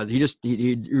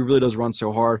 He really does run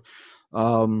so hard.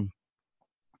 On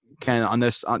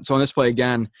this play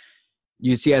again,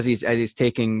 you see as he's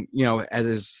taking,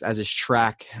 as his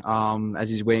track, as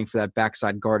he's waiting for that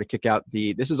backside guard to kick out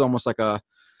this is almost like a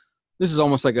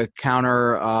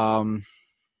counter.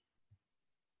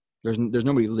 There's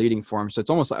nobody leading for him, so it's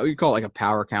almost like you call it like a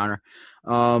power counter.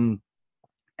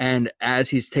 And as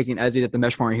he's at the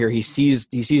mesh point here, he sees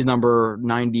number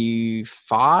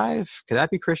 95. Could that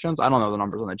be Chris Jones? I don't know the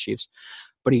numbers on the Chiefs,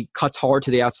 but he cuts hard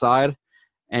to the outside,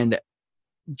 and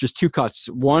just two cuts,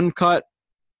 one cut,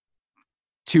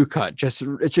 two cut.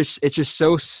 It's just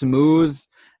so smooth,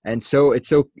 and so it's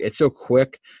so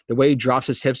quick. The way he drops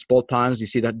his hips both times, you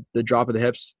see that the drop of the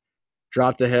hips,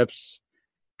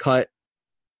 cut.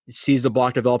 He sees the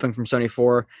block developing from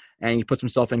 74, and he puts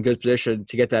himself in good position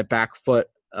to get that back foot.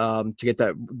 To get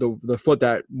that the foot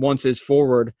that once is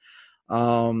forward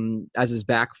as his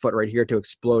back foot right here to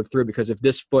explode through, because if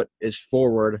this foot is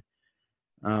forward,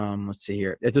 let's see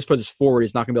here. If this foot is forward,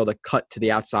 he's not going to be able to cut to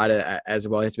the outside as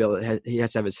well. He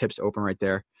has to have his hips open right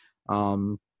there.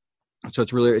 So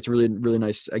it's really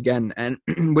nice again. And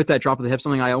with that drop of the hip,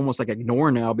 something I almost like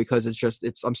ignore now because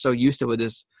I'm so used to with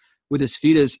his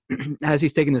feet is as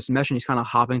he's taking this mesh and he's kind of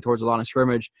hopping towards the line of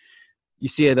scrimmage. You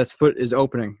see that foot is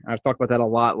opening. I've talked about that a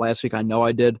lot last week. I know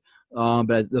I did.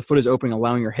 But the foot is opening,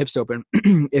 allowing your hips open.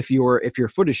 If your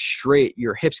foot is straight,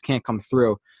 your hips can't come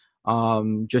through.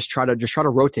 Just try to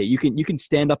rotate. You can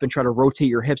stand up and try to rotate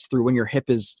your hips through when your hip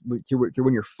is through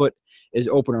when your foot is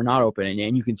open or not open,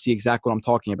 and you can see exactly what I'm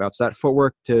talking about. So that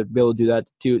footwork to be able to do that,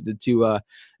 the two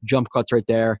jump cuts right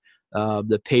there.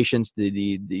 The patience,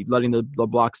 the letting the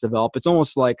blocks develop. It's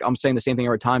almost like I'm saying the same thing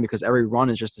every time because every run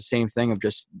is just the same thing of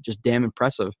just damn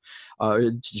impressive.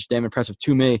 It's just damn impressive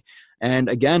to me. And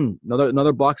again,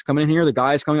 another block's coming in here. The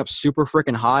guy's coming up super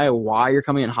freaking high. Why you're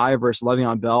coming in high versus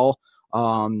Le'Veon Bell,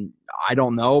 I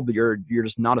don't know, but you're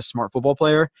just not a smart football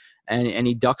player. And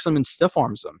he ducks him and stiff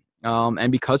arms him.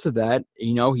 And because of that,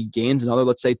 he gains another,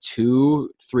 let's say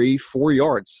 2, 3, 4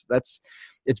 yards.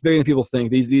 It's bigger than people think.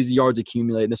 These yards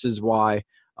accumulate. And this is why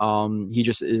he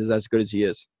just is as good as he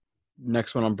is.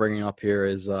 Next one I'm bringing up here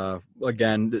is,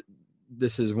 again,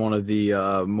 this is one of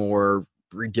the more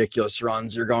ridiculous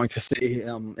runs you're going to see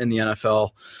in the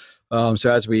NFL.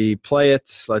 So as we play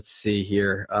it, let's see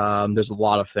here. There's a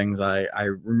lot of things I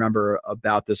remember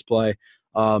about this play.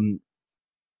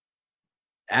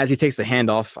 As he takes the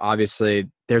handoff, obviously,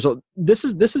 this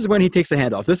is when he takes the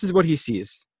handoff. This is what he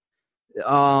sees.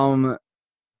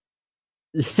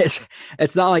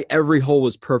 It's not like every hole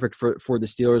was perfect for the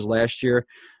Steelers last year.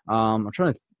 I'm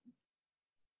trying to.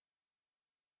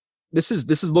 This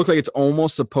look like it's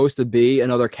almost supposed to be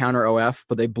another counter OF,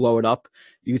 but they blow it up.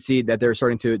 You can see that they're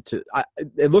starting to.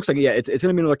 It looks like it's going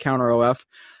to be another counter OF,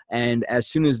 and as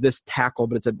soon as this tackle,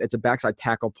 but it's a backside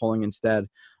tackle pulling instead.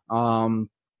 At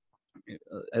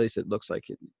least it looks like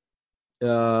it.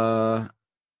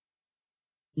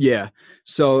 Yeah.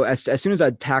 So as soon as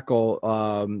that tackle,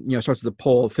 starts to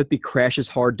pull, 50 crashes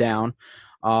hard down,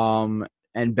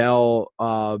 and Bell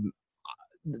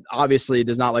obviously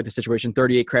does not like the situation.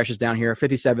 38 crashes down here.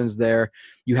 57's there.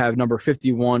 You have number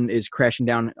 51 is crashing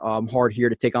down hard here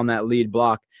to take on that lead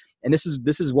block. And this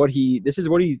is what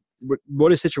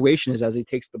his situation is as he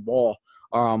takes the ball.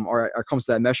 or comes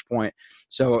to that mesh point.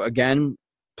 So again,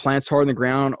 plants hard on the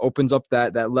ground, opens up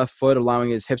that left foot, allowing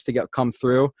his hips to come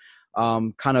through.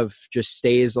 Kind of just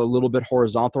stays a little bit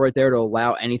horizontal right there to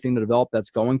allow anything to develop that's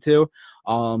going to.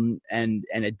 And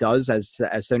it does as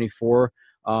 74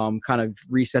 kind of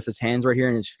resets his hands right here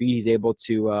and his feet. He's able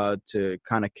to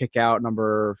kind of kick out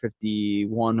number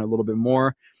 51 a little bit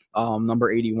more.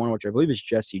 Number 81, which I believe is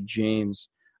Jesse James,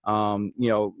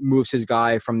 moves his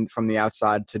guy from the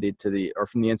outside or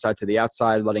from the inside to the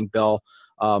outside, letting Bell,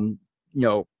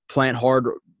 plants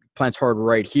hard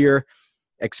right here,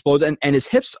 explodes, and his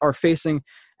hips are facing,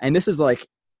 and this is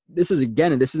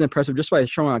impressive just by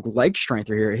showing like leg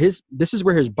strength right here. This is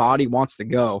where his body wants to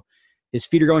go. His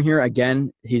feet are going here.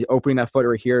 Again, he's opening that foot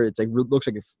right here. It's like, looks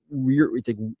like weird. It's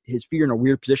like his feet are in a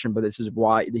weird position, but this is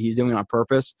why he's doing it on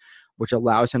purpose, which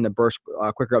allows him to burst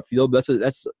quicker upfield.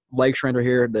 That's leg strength right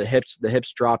here. The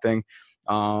hips dropping,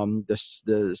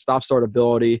 the stop start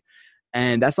ability,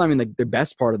 and that's not even the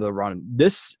best part of the run.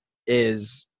 This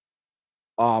is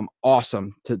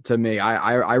awesome to me.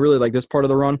 I really like this part of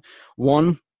the run.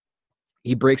 One,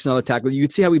 he breaks another tackle. You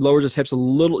can see how he lowers his hips a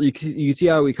little. You can see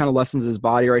how he kind of lessens his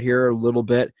body right here a little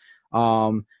bit.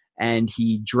 And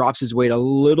he drops his weight a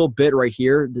little bit right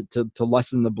here to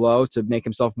lessen the blow, to make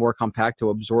himself more compact, to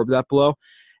absorb that blow.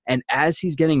 And as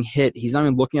he's getting hit, he's not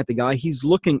even looking at the guy. He's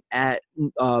looking at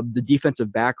the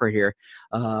defensive back right here.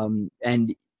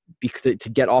 And to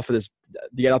get off of this,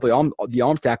 to get off the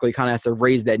arm tackle, he kind of has to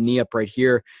raise that knee up right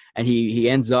here. And he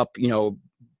ends up,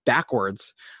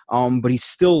 backwards. But he's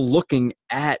still looking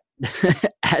at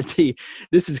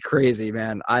this is crazy,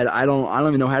 man. I don't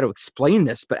even know how to explain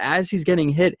this, but as he's getting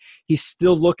hit, he's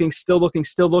still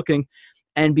looking.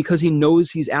 And because he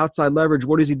knows he's outside leverage,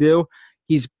 what does he do?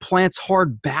 He's plants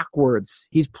hard backwards.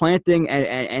 He's planting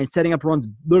and setting up runs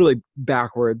literally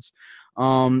backwards.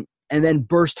 And then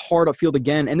burst hard upfield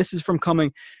again. And this is from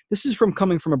coming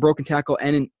from a broken tackle,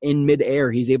 and in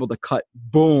midair, he's able to cut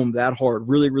boom that hard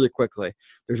really, really quickly.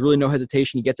 There's really no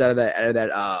hesitation. He gets out of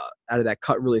that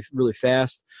cut really, really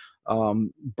fast.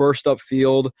 Burst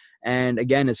upfield, and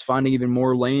again is finding even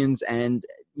more lanes, and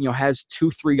has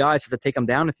 2-3 guys have to take him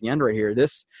down at the end right here.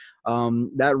 This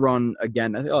that run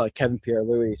again, Kevin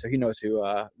Pierre-Louis, so he knows who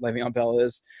Le'Veon Bell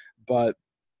is, but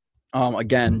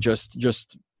again,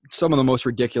 just some of the most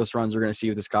ridiculous runs we're going to see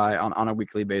with this guy on a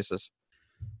weekly basis.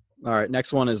 All right,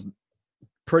 next one is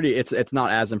pretty. It's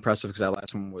not as impressive because that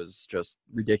last one was just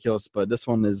ridiculous, but this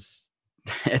one is.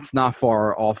 It's not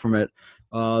far off from it.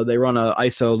 They run a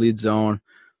ISO lead zone,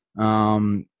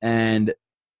 and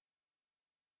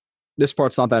this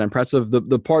part's not that impressive.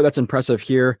 The part that's impressive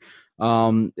here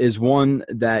is one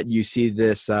that you see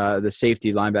this the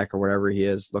safety linebacker, whatever he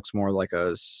is, looks more like I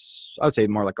would say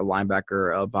more like a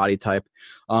linebacker body type.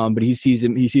 But he sees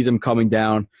him coming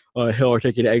down a hill or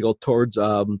taking an angle towards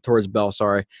Bell,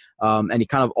 and he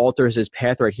kind of alters his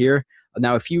path right here.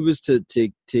 Now, if he was to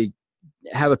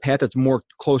have a path that's more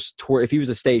close toward, if he was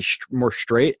to stay more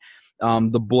straight,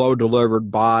 the blow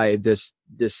delivered by this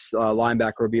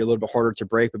linebacker would be a little bit harder to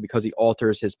break, but because he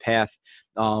alters his path,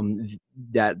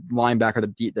 that linebacker,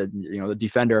 the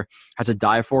defender, has to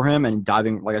dive for him, and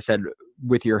diving, like I said,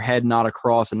 with your head not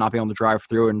across and not being able to drive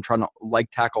through and trying to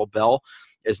tackle Bell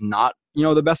is not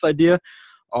the best idea,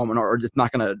 or it's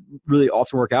not going to really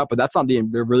often work out. But that's not the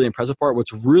really impressive part.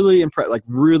 What's really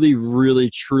really, really,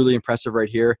 truly impressive right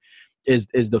here is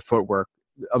the footwork,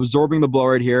 absorbing the blow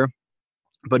right here.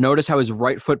 But notice how his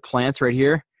right foot plants right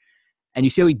here. And you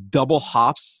see how he double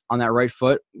hops on that right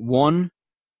foot? 1,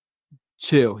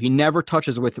 2. He never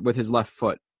touches with his left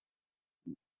foot.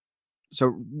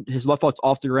 So his left foot's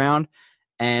off the ground.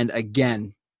 And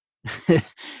again,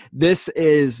 this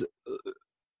is,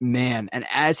 man. And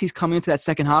as he's coming into that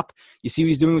second hop, you see what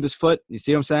he's doing with his foot? You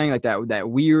see what I'm saying? Like that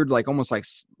weird, like almost like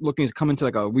looking to come into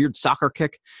like a weird soccer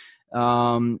kick.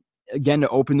 Again, to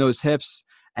open those hips.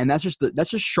 And that's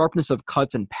just sharpness of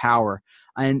cuts and power.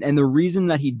 And the reason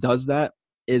that he does that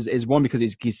is one, because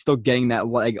he's still getting that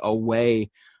leg away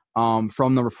from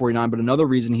number 49. But another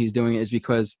reason he's doing it is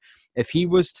because if he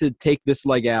was to take this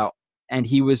leg out and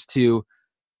he was to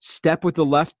step with the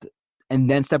left and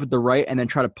then step with the right and then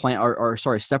try to plant,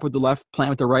 step with the left,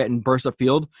 plant with the right, and burst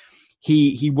upfield,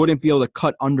 he wouldn't be able to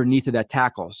cut underneath of that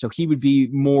tackle. So he would be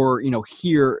more,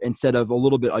 here instead of a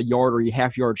little bit a yard or a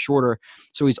half yard shorter.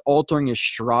 So he's altering his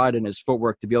stride and his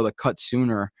footwork to be able to cut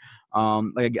sooner. I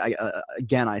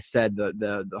said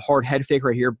the hard head fake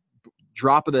right here,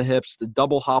 drop of the hips, the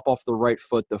double hop off the right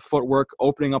foot, the footwork,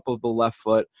 opening up of the left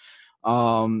foot,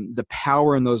 the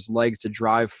power in those legs to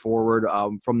drive forward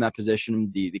from that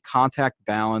position, the contact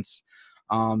balance,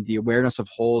 the awareness of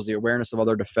holes, the awareness of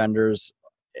other defenders.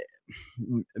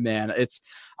 man,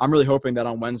 I'm really hoping that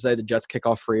on Wednesday the Jets kick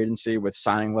off free agency with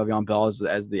signing Le'Veon Bell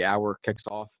as the hour kicks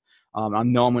off. I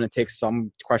know I'm going to take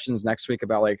some questions next week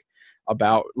about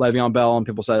Le'Veon Bell, and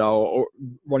people said,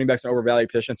 running back's an overvalued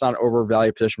position. It's not an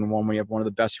overvalued position when you have one of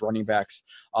the best running backs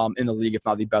in the league, if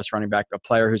not the best running back, a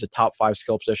player who's a top 5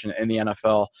 skill position in the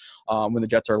NFL. When the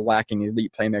Jets are lacking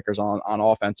elite playmakers on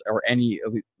offense, or any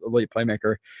elite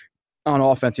playmaker on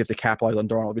offense, you have to capitalize on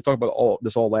Darnold. We talked about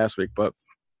this all last week, but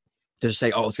to just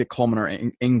say, let's get Coleman or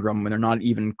Ingram when they're not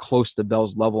even close to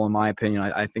Bell's level, in my opinion,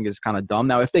 I think is kind of dumb.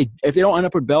 Now, if they don't end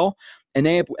up with Bell and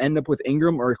they end up with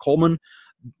Ingram or Coleman,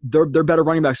 they're better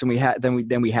running backs than we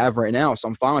have right now. So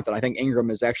I'm fine with it. I think Ingram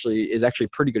is actually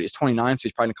pretty good. He's 29, so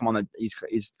he's probably going to come he's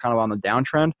kind of on the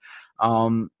downtrend.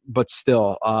 But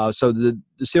still, so the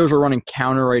Steelers are running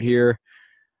counter right here.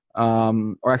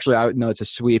 Or actually, it's a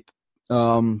sweep.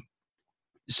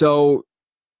 So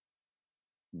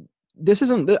this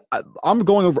isn't – I'm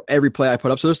going over every play I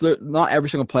put up. So not every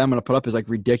single play I'm going to put up is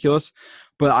ridiculous.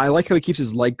 But I like how he keeps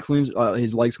his legs clean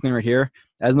right here.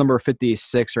 As number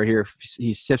 56 right here,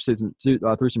 he sifts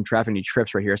through some traffic and he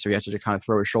trips right here. So he has to kind of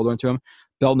throw his shoulder into him.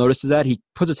 Bell notices that. He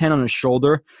puts his hand on his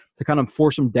shoulder to kind of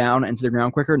force him down into the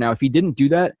ground quicker. Now, if he didn't do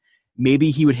that,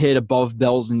 maybe he would hit above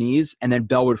Bell's knees and then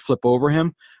Bell would flip over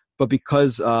him. But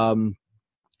because Bell,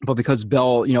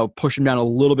 pushed him down a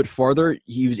little bit farther,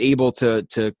 he was able to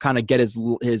kind of get his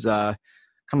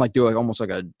kind of do almost like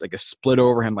a split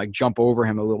over him, jump over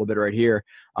him a little bit right here,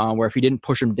 where if he didn't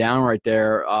push him down right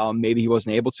there, maybe he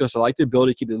wasn't able to. So I like the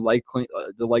ability to keep the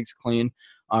legs clean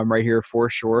right here for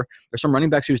sure. There's some running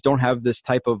backs who just don't have this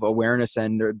type of awareness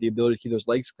and the ability to keep those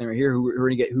legs clean right here, who are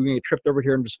going to get tripped over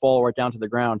here and just fall right down to the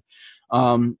ground.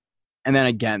 And then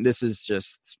again, this is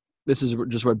just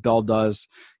what Bell does.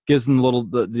 Gives them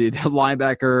the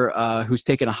linebacker who's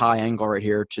taking a high angle right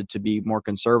here to be more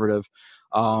conservative.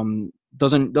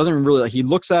 Doesn't really he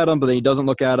looks at him, but then he doesn't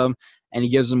look at him, and he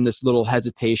gives him this little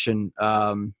hesitation.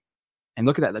 And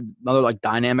look at that, another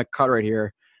dynamic cut right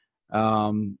here.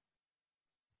 Jump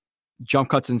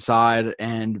cuts inside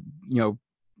and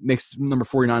makes number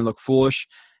 49 look foolish.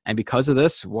 And because of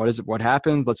this, what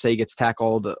happens? Let's say he gets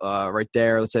tackled right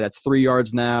there. Let's say that's 3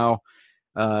 yards now.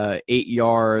 8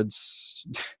 yards,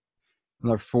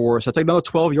 another 4. So it's another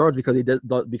 12 yards because he does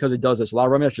this. A lot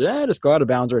of running backs just go out of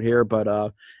bounds right here,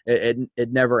 but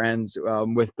it never ends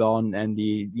with Bell and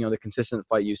the the consistent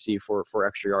fight you see for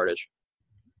extra yardage.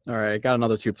 All right, I got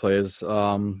another 2 plays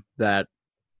that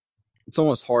it's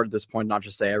almost hard at this point not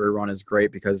just say every run is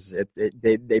great because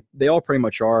they all pretty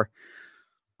much are.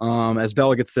 As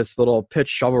Bell gets this little pitch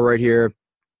shovel right here.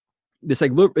 It's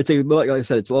like I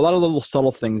said, it's a lot of little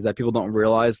subtle things that people don't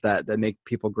realize that make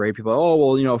people great.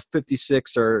 People,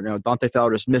 56 or Dante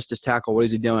Fowler just missed his tackle. What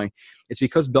is he doing? It's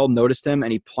because Bell noticed him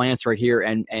and he plants right here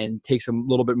and takes a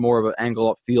little bit more of an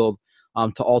angle upfield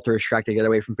to alter his track to get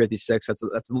away from 56. That's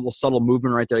a little subtle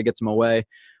movement right there that gets him away.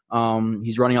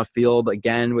 He's running upfield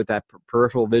again with that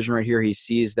peripheral vision right here. He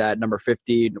sees that number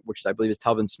 50, which I believe is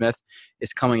Telvin Smith,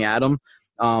 is coming at him.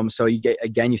 So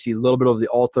you see a little bit of the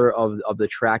alter of the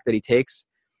track that he takes.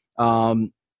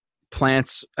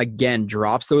 Plants again,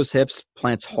 drops those hips,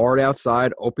 plants hard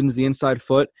outside, opens the inside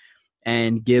foot,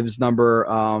 and gives number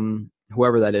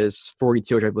whoever that is,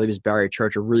 42, which I believe is Barry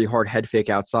Church, a really hard head fake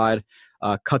outside.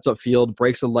 Cuts up field,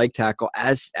 breaks a leg tackle.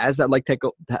 As that leg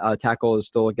tackle is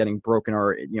still getting broken,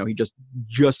 or he just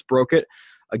broke it.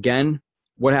 Again,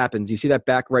 what happens? You see that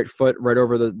back right foot right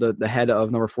over the head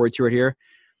of number 42 right here.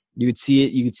 You could see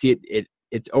it.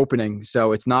 It's opening,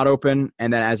 so it's not open.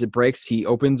 And then as it breaks, he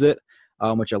opens it,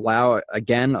 which allows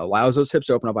those hips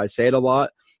to open up. I say it a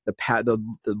lot. The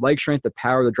leg strength, the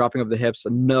power, the dropping of the hips,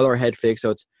 another head fake.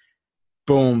 So it's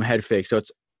boom, head fake. So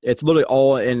it's literally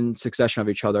all in succession of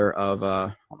each other. Let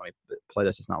me play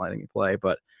this. It's not letting me play,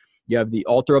 but you have the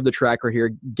alter of the tracker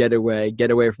here. Get away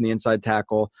from the inside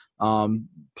tackle.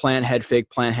 Plant head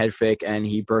fake, and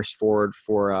he bursts forward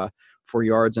for 4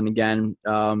 yards. And again,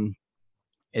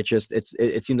 it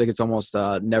seems like it's almost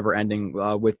never ending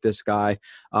with this guy.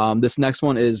 This next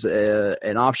one is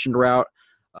an option route,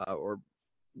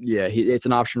 it's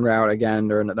an option route again.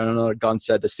 They're another gun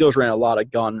set. The Steelers ran a lot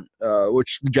of gun,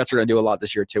 which the Jets are going to do a lot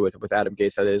this year too with Adam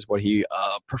Gase. That is what he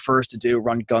prefers to do: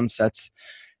 run gun sets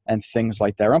and things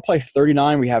like that. We're on play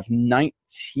 39. We have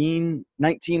 19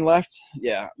 left.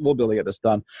 Yeah, we'll be able to get this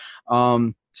done.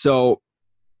 So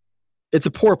it's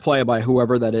a poor play by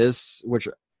whoever that is, which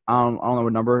I don't know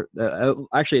what number.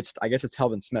 Actually, I guess it's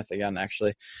Telvin Smith again,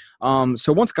 actually.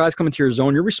 So once guys come into your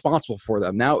zone, you're responsible for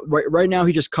them. Now, right now,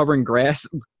 he's just covering grass.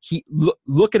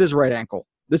 Look at his right ankle.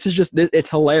 This is it's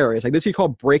hilarious. Like this, you call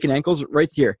breaking ankles right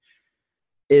here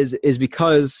is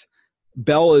because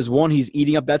Bell is one, he's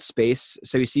eating up that space.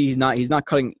 So you see he's not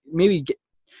cutting.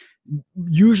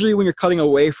 Usually when you're cutting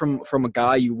away from a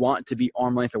guy, you want to be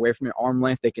arm length away from your arm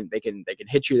length. They can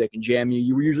hit you, they can jam you.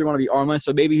 You usually want to be arm length.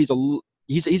 So maybe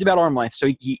he's about arm length. So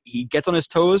he gets on his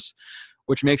toes,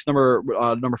 which makes number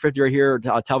 50 right here,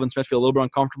 Talvin Smith, feel a little bit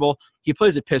uncomfortable. He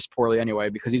plays it piss poorly anyway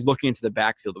because he's looking into the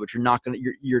backfield, which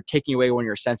you're taking away one of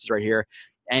your senses right here.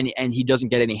 And he doesn't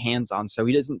get any hands on, so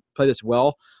he doesn't play this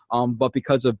well. But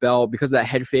because of Bell, because of that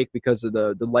head fake, because of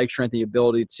the leg strength, the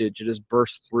ability to just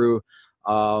burst through,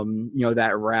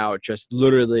 that route, just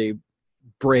literally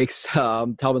breaks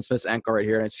Talvin Smith's ankle right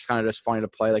here. And it's kind of just funny to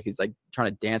play like he's like trying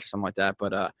to dance or something like that.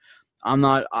 But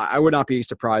I would not be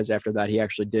surprised after that he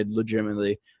actually did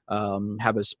legitimately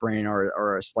have a sprain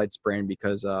or a slight sprain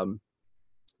because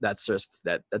that's just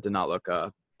that did not look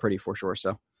pretty for sure.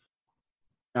 So.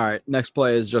 All right, next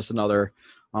play is just another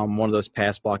one of those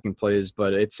pass blocking plays,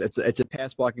 but it's a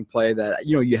pass blocking play that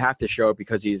you have to show it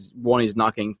because he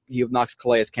knocks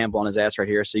Calais Campbell on his ass right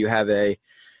here. So you have a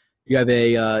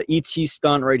ET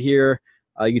stunt right here.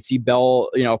 You can see Bell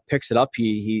picks it up.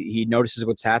 He notices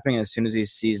what's happening as soon as he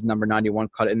sees number 91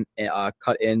 cut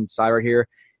inside right here.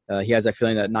 He has that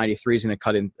feeling that 93 is going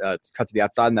to cut to the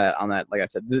outside on that. Like I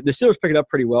said, the Steelers pick it up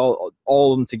pretty well.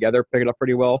 All of them together pick it up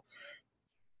pretty well.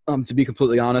 To be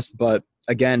completely honest, but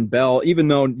again, Bell, even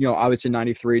though obviously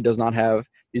 93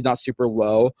 he's not super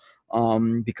low,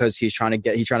 because he's trying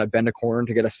to bend a corner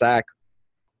to get a sack.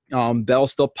 Bell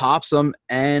still pops him,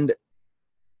 and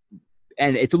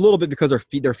it's a little bit because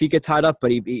their feet get tied up,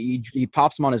 but he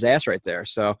pops him on his ass right there.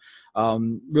 So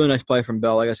really nice play from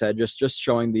Bell. Like I said, just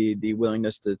showing the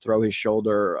willingness to throw his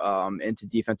shoulder into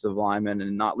defensive linemen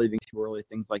and not leaving too early,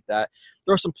 things like that.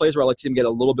 There are some plays where I like to see him get a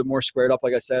little bit more squared up,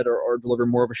 like I said, or deliver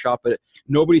more of a shot, but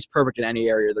nobody's perfect in any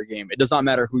area of their game. It does not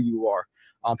matter who you are.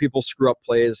 People screw up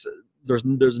plays. There's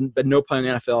been no play in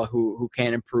the NFL who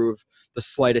can improve the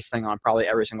slightest thing on probably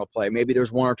every single play. Maybe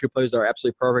there's one or two plays that are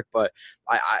absolutely perfect, but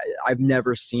I've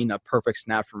never seen a perfect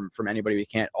snap from anybody who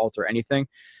can't alter anything.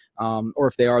 Or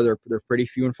if they are, they're pretty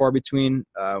few and far between.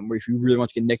 Where if you really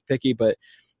want to get nitpicky, but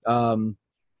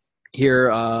here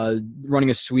running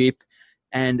a sweep,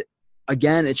 and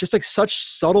again, it's just like such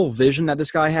subtle vision that this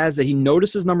guy has that he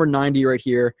notices number 90 right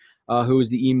here, who is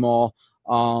the E-Mall.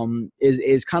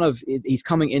 Is kind of he's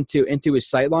coming into his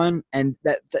sight line, and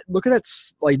that look at that,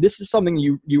 like this is something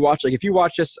you watch, like if you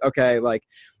watch this, okay, like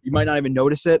you might not even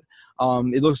notice it.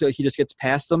 It looks like he just gets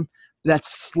past him. That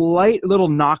slight little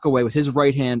knockaway with his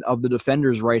right hand of the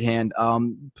defender's right hand,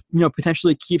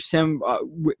 potentially keeps him,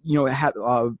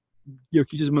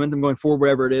 keeps his momentum going forward,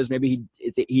 whatever it is. Maybe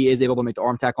he is able to make the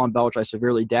arm tackle on Bell, which I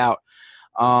severely doubt.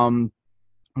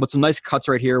 But some nice cuts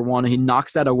right here. One, he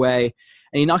knocks that away.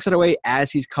 And he knocks it away as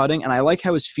he's cutting. And I like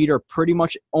how his feet are pretty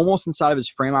much almost inside of his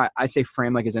frame. I say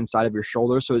frame like is inside of your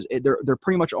shoulder. So they're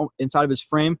pretty much inside of his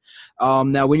frame.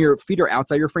 Now, when your feet are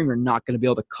outside your frame, you're not going to be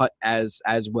able to cut as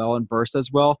well and burst as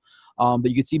well. But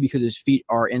you can see because his feet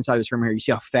are inside of his frame here, you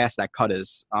see how fast that cut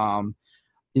is.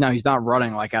 He's not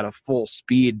running like at a full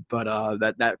speed, but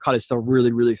that cut is still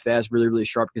really, really fast, really, really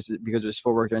sharp because of his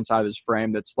footwork inside of his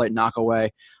frame. That slight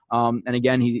knockaway, and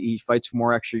again, he fights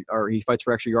for extra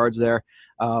yards there.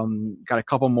 Got a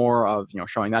couple more of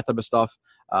showing that type of stuff.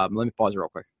 Let me pause real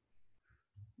quick.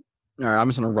 All right, I'm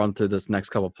just gonna run through this next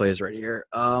couple plays right here.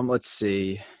 Let's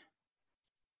see.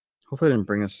 Hopefully, I didn't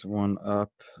bring this one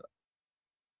up.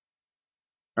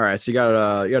 All right, so you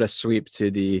got a sweep to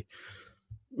the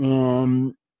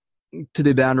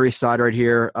boundary side right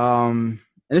here. And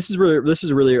this is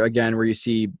really again where you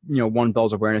see one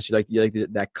Bell's awareness. You like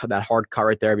that hard cut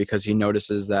right there because he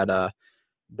notices that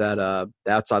the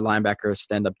outside linebacker,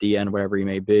 stand up DN, whatever he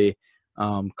may be,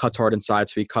 cuts hard inside.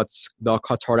 So Bell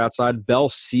cuts hard outside. Bell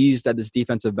sees that this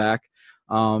defensive back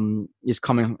is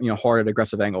coming hard at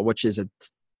aggressive angle, which is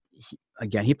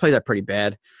he played that pretty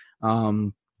bad.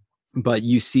 But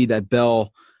you see that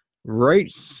Bell right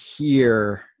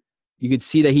here, you could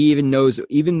see that he even knows,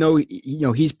 even though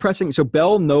he's pressing. So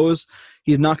Bell knows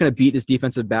he's not going to beat this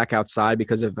defensive back outside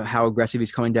because of how aggressive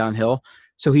he's coming downhill.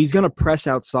 So he's going to press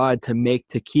outside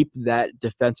to keep that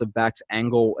defensive back's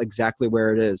angle exactly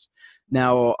where it is.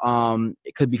 Now,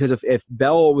 because if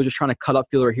Bell was just trying to cut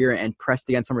upfield right here and pressed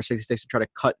against number 66 to try to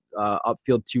cut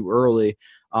upfield too early,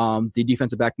 the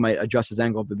defensive back might adjust his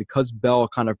angle. But because Bell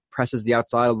kind of presses the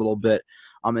outside a little bit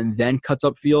and then cuts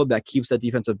upfield, that keeps that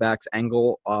defensive back's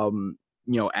angle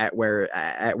at where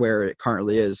it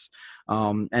currently is.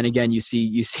 And again, you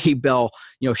see Bell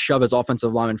shove his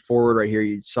offensive lineman forward right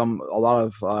here. A lot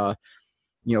of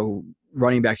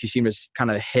running backs, you see him just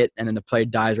kind of hit and then the play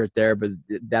dies right there. But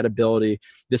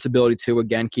this ability to,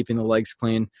 again, keeping the legs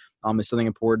clean, is something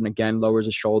important. Again, lowers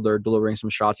his shoulder, delivering some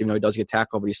shots, even though he does get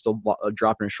tackled, but he's still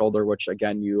dropping his shoulder, which,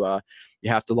 again, you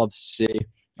have to love to see,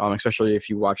 especially if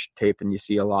you watch tape and you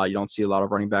don't see a lot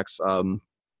of running backs,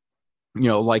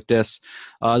 like this.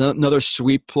 Another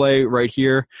sweep play right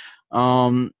here.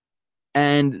 And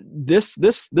this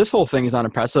whole thing is not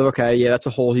impressive. Okay, yeah, that's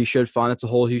a hole he should find. That's a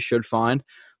hole he should find.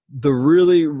 The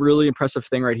really, really impressive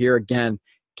thing right here, again,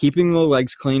 keeping the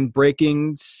legs clean,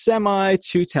 breaking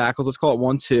two tackles. Let's call it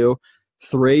 1, 2,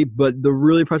 3. But the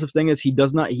really impressive thing is he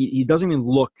doesn't even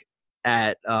look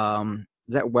at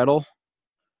is that Weddle?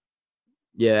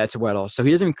 Yeah, that's Weddle. So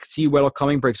he doesn't even see Weddle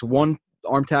coming, breaks one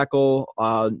arm tackle,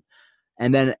 and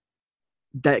then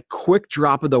that quick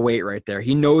drop of the weight right there.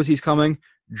 He knows he's coming,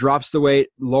 drops the weight,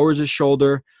 lowers his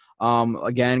shoulder,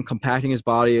 again, compacting his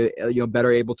body,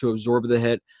 better able to absorb the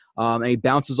hit. And he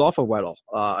bounces off of Weddle,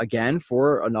 again,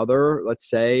 for another, let's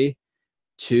say,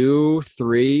 2,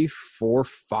 3, 4,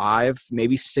 5,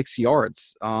 maybe 6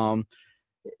 yards. I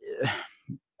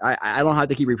don't have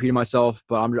to keep repeating myself,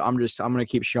 but I'm going to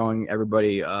keep showing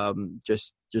everybody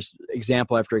just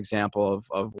example after example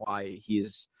of why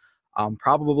he's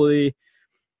probably.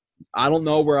 I don't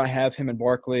know where I have him and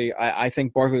Barkley. I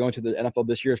think Barkley going to the NFL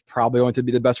this year is probably going to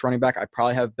be the best running back. I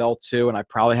probably have Bell 2, and I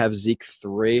probably have Zeke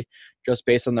 3, just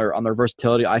based on their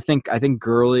versatility. I think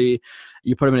Gurley,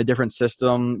 you put him in a different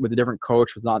system with a different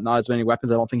coach with not as many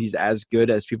weapons. I don't think he's as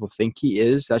good as people think he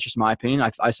is. That's just my opinion.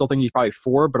 I still think he's probably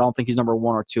 4, but I don't think he's number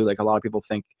 1 or 2 like a lot of people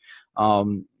think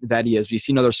that he is. But you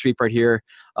see another sweep right here.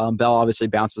 Bell obviously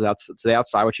bounces out to the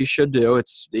outside, which he should do.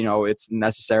 It's it's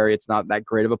necessary. It's not that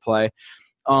great of a play.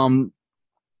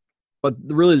 But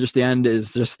really just the end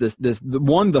is just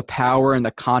the power and the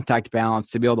contact balance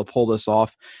to be able to pull this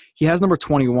off. He has number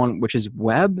 21, which is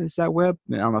Webb. Is that Webb?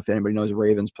 I don't know if anybody knows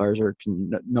Ravens players or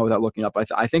can know without looking up.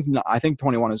 I think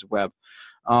 21 is Webb.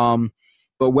 But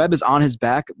Webb is on his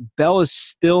back. Bell is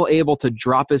still able to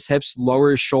drop his hips,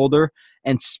 lower his shoulder,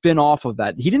 and spin off of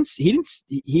that. He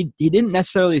didn't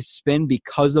necessarily spin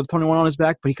because of 21 on his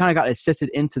back, but he kind of got assisted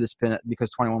into the spin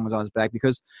because 21 was on his back,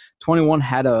 because 21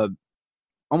 had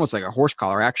almost like a horse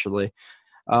collar, actually.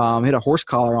 He had a horse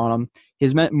collar on him.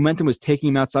 His momentum was taking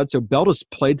him outside, so Bell just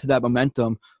played to that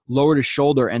momentum, lowered his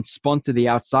shoulder, and spun to the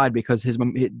outside because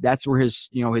that's where his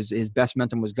best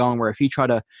momentum was going. Where if he tried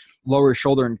to lower his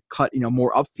shoulder and cut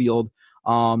more upfield,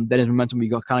 then his momentum would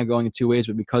be kind of going in two ways.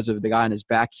 But because of the guy on his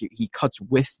back, he cuts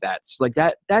with that. So like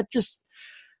that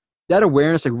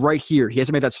awareness, like right here, he has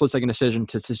to make that split-second decision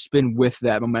to spin with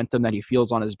that momentum that he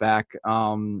feels on his back.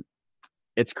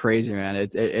 It's crazy, man.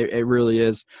 It really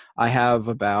is. I have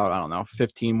about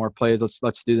 15 more plays.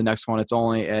 Let's do the next one. It's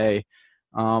only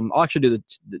I'll actually do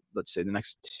let's say the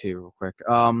next 2 real quick.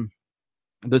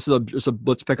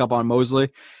 Let's pick up on Mosley.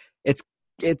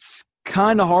 It's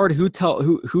kind of hard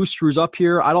who screws up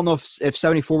here. I don't know if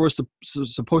 74 was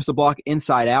supposed to block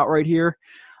inside out right here.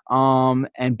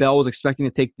 And Bell was expecting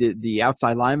to take the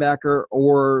outside linebacker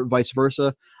or vice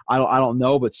versa. I don't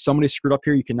know, but somebody screwed up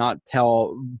here. You cannot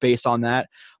tell based on that.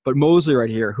 But Mosley right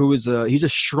here, he's a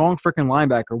strong freaking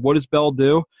linebacker. What does Bell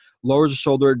do? Lowers his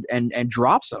shoulder and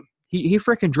drops him. He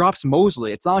freaking drops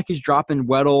Mosley. It's not like he's dropping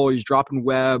Weddle, or he's dropping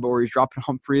Webb, or he's dropping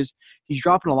Humphries. He's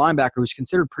dropping a linebacker who's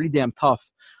considered pretty damn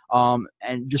tough. And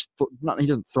he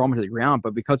doesn't throw him to the ground,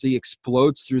 but because he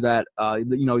explodes through that,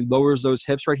 he lowers those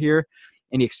hips right here,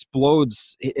 and he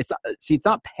explodes. It's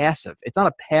not passive. It's not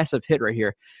a passive hit right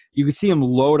here. You can see him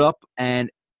load up and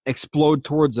explode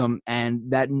towards him, and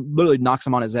that literally knocks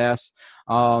him on his ass.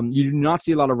 You do not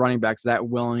see a lot of running backs that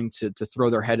willing to throw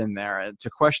their head in there. And to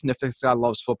question if this guy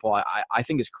loves football, I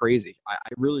think is crazy. I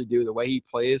really do. The way he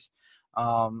plays,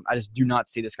 I just do not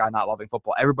see this guy not loving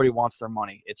football. Everybody wants their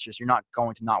money. It's just you're not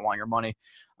going to not want your money.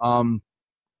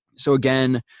 So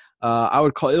again, I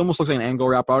would call it almost looks like an angle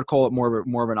route, but I would call it more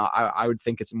of an. I would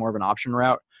think it's more of an option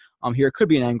route. Here it could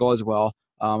be an angle as well.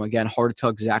 Again, hard to tell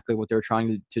exactly what they're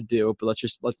trying to do, but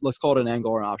let's call it an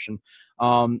angle or an option.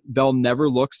 Bell never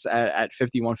looks at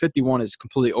 51. 51 is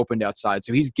completely opened outside,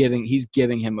 so he's giving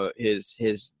him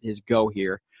his go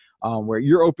here. Where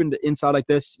you're open to inside like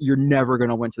this, you're never going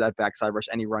to win to that backside versus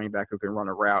any running back who can run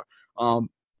a route.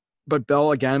 But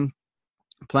Bell again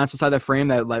plants inside that frame,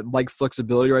 that leg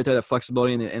flexibility right there, that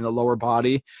flexibility in the lower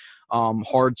body,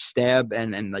 hard stab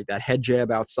and like that head jab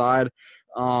outside.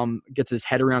 Gets his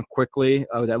head around quickly.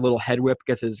 That little head whip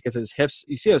gets his hips.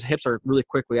 You see those hips are really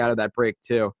quickly out of that break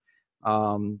too.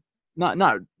 Not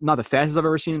the fastest I've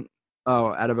ever seen.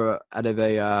 Out of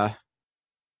a.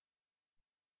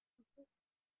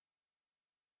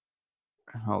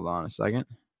 Hold on a second.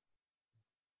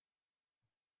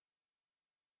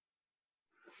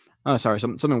 Oh, sorry.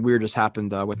 Something weird just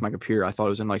happened with my computer. I thought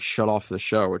it was in like shut off the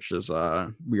show, which is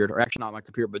weird. Or actually not my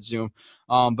computer, but Zoom.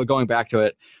 But going back to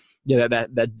it, yeah,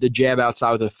 that the jab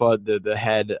outside with the foot, the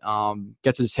head,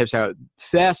 gets his hips out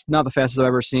fast. Not the fastest I've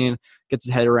ever seen. Gets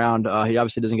his head around. He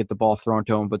obviously doesn't get the ball thrown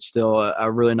to him, but still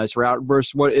a really nice route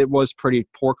versus what it was pretty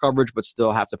poor coverage, but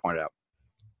still have to point it out.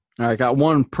 All right, got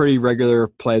one pretty regular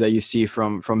play that you see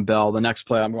from Bell. The next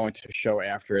play I'm going to show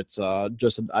after, it's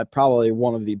just probably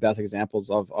one of the best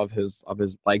examples of his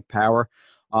leg power.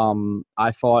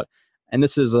 I thought, and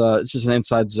this is it's just an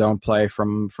inside zone play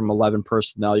from 11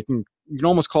 personnel. You can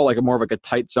almost call it like more of like a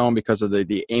tight zone because of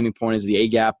the aiming point is the A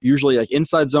gap. Usually like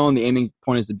inside zone, the aiming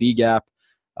point is the B gap.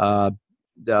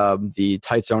 The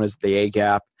tight zone is the A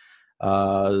gap.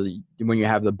 When you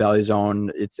have the belly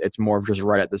zone, it's more of just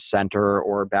right at the center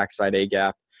or backside A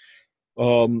gap.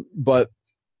 But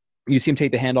you see him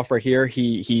take the handoff right here.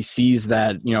 He sees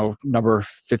that, number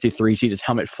 53 sees his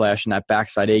helmet flash in that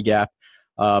backside A gap,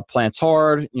 plants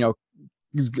hard,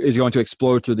 is going to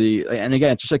explode through and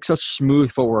again, it's just like such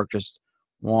smooth footwork, just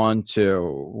 1,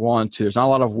 2, 1, 2. There's not a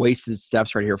lot of wasted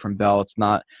steps right here from Bell.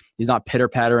 He's not pitter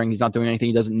pattering. He's not doing anything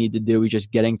he doesn't need to do. He's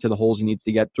just getting to the holes he needs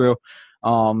to get through.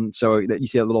 So that you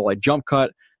see a little like jump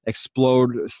cut,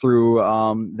 explode through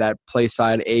that play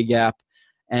side A gap,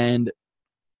 and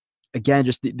again,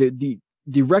 just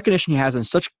the recognition he has in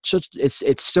such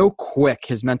it's so quick.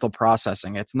 His mental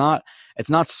processing, it's not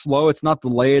slow, it's not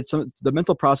delayed. The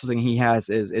mental processing he has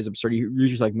is absurd. You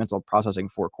usually like mental processing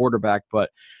for a quarterback, but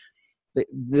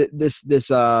this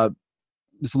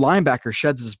linebacker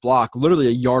sheds this block literally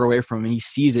a yard away from him, and he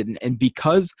sees it, and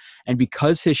because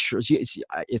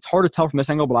it's hard to tell from this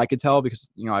angle, but I could tell because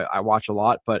I watch a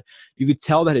lot, but you could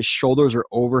tell that his shoulders are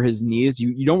over his knees.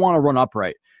 You don't want to run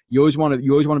upright. You always want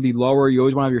to be lower. You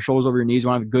always want to have your shoulders over your knees. You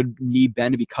want to have a good knee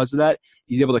bend. Because of that,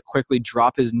 he's able to quickly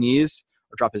drop his hips,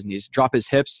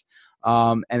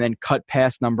 and then cut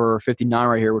past number 59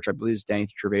 right here, which I believe is Danny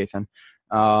Trevathan.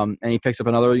 And he picks up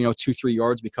another, 2-3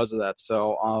 yards because of that.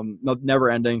 So, never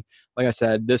ending. Like I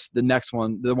said, the next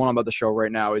one, the one I'm about to show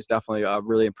right now, is definitely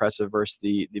really impressive versus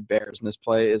the Bears. And this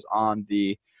play is on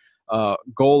the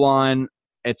goal line.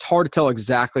 It's hard to tell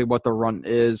exactly what the run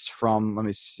is from. Let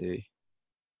me see.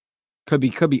 Could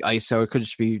be ISO. It could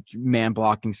just be man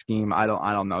blocking scheme. I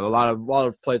don't know. A lot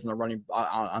of plays on the running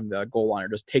on the goal line are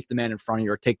just take the man in front of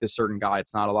you or take this certain guy.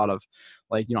 It's not a lot of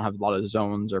you don't have a lot of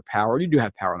zones or power. You do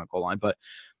have power on the goal line, but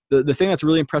the thing that's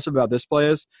really impressive about this play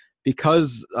is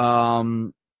because I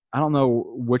don't know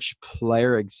which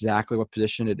player exactly what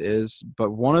position it is,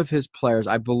 but one of his players,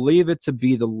 I believe it to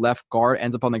be the left guard,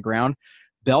 ends up on the ground.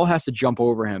 Bell has to jump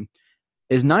over him.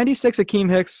 Is 96 Akeem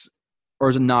Hicks? Or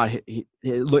is it not?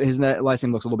 His last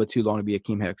name looks a little bit too long to be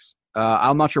Akeem Hicks.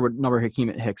 I'm not sure what number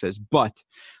Akeem Hicks is, but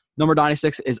number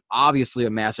 96 is obviously a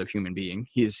massive human being.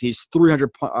 He's 300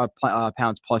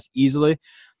 pounds plus easily.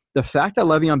 The fact that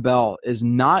Le'Veon Bell is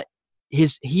not he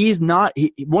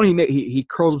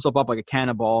curls himself up like a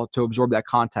cannonball to absorb that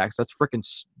contact. So that's freaking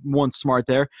one smart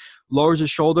there. Lowers his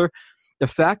shoulder. The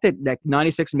fact that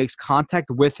 96 makes contact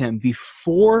with him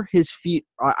before his feet,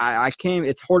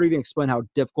 it's hard to even explain how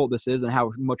difficult this is and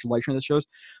how much leg strength this shows.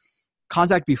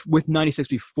 Contact with 96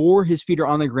 before his feet are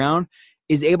on the ground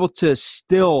is able to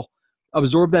still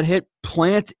absorb that hit,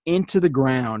 plant into the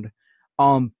ground,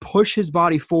 push his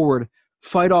body forward,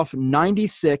 fight off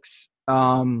 96,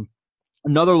 another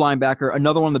linebacker,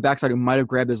 another one on the backside who might have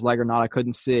grabbed his leg or not, I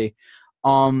couldn't see,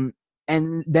 and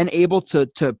then able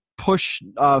to push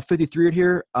 53 right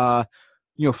here,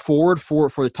 forward for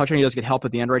the touchdown. He does get help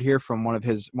at the end right here from one of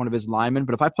his linemen.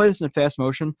 But if I play this in fast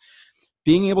motion,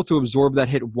 being able to absorb that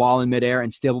hit while in midair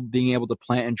and still being able to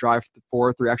plant and drive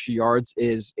forward 3 extra yards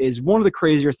is one of the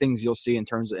crazier things you'll see in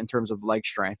terms of leg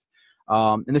strength.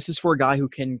 And this is for a guy who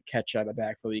can catch out of the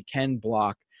backfield. He can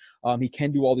block. He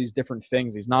can do all these different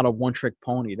things. He's not a one-trick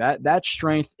pony. That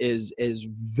strength is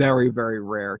very, very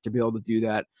rare to be able to do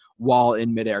that while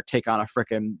in midair, take on a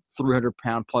freaking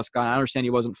 300-pound plus guy. I understand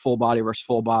he wasn't full body versus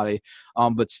full body,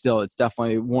 but still, it's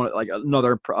definitely one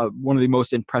of the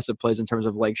most impressive plays in terms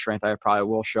of leg strength I probably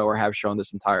will show or have shown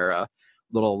this entire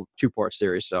little 2-part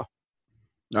series. So,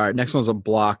 all right, next one's a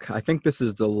block. I think this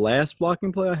is the last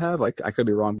blocking play I have. I could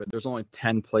be wrong, but there's only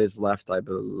 10 plays left, I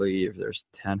believe. There's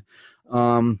 10.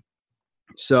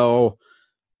 So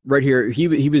right here,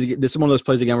 this is one of those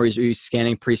plays again where he's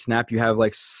scanning pre-snap. You have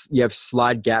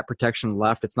slide gap protection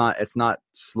left. It's not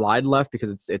slide left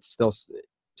because it's still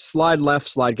slide left,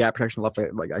 slide gap protection left.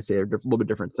 Like I say, they're a little bit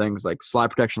different things. Like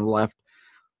slide protection left,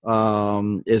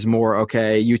 is more,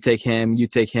 okay, you take him, you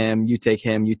take him, you take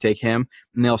him, you take him,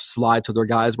 and they'll slide to their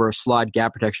guys, where a slide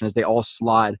gap protection is they all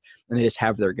slide and they just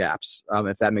have their gaps,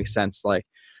 if that makes sense. Like,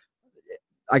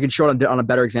 I can show it on a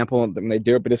better example than they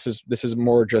do it, but this is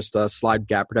more just a slide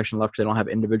gap protection left because they don't have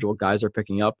individual guys they're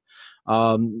picking up.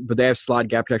 But they have slide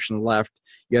gap protection left.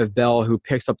 You have Bell, who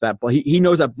picks up that ball. He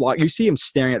knows that block. You see him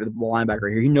staring at the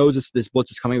linebacker here. He knows this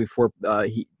blitz is coming before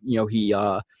the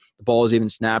ball is even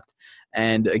snapped.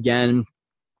 And again,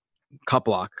 cut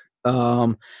block.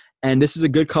 And this is a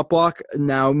good cut block.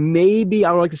 Now, maybe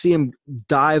I would like to see him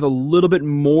dive a little bit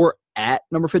more at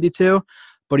number 52.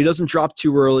 But he doesn't drop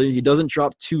too early. He doesn't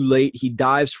drop too late. He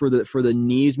dives for the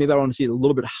knees. Maybe I want to see it a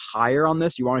little bit higher on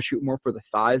this. You want to shoot more for the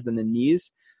thighs than the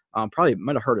knees. Probably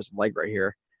might have hurt his leg right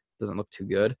here. Doesn't look too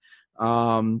good.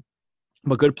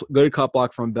 But good cut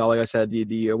block from Bell. Like I said,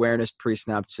 the awareness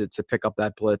pre-snap to pick up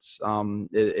that blitz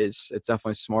it's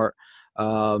definitely smart.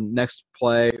 Next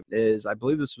play is, I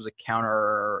believe this was a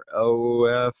counter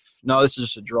OF. No, this is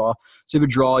just a draw. So you have a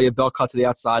draw. You have Bell cut to the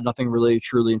outside. Nothing really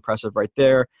truly impressive right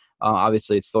there.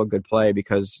 Obviously, it's still a good play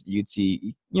because you'd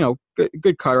see,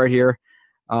 good cut right here.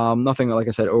 Nothing, like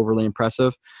I said, overly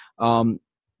impressive.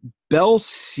 Bell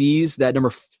sees that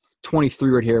number 23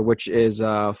 right here, which is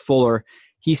Fuller.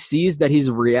 He sees that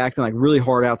he's reacting like really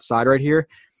hard outside right here.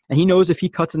 And he knows if he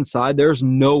cuts inside, there's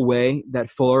no way that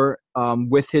Fuller,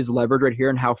 with his leverage right here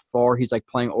and how far he's like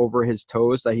playing over his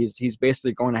toes, that he's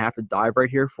basically going to have to dive right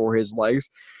here for his legs.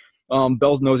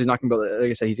 Bell knows he's not going to be able to,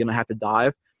 like I said, he's going to have to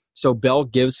dive. So Bell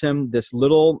gives him this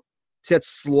that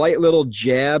slight little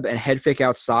jab and head fake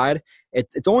outside.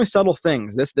 It's only subtle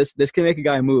things. This can make a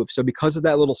guy move. So because of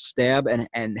that little stab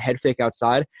and head fake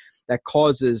outside, that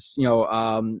causes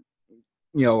Fuller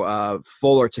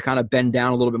to kind of bend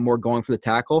down a little bit more going for the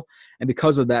tackle. And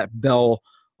because of that, Bell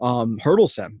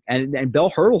hurdles him. And Bell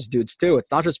hurdles dudes too.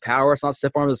 It's not just power. It's not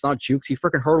stiff arms. It's not jukes. He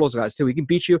freaking hurdles guys too. He can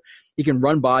beat you. He can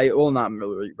run by you. Well, not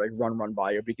really like run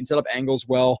by you, but he can set up angles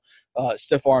well,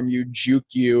 stiff arm you, juke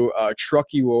you, truck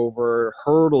you over,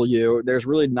 hurdle you. There's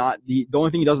really not the only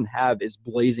thing he doesn't have is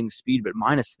blazing speed, but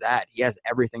minus that, he has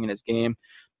everything in his game.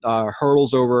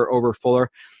 Hurdles over Fuller.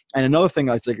 And another thing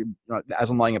that's like, as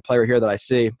I'm liking a player here that I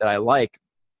see that I like,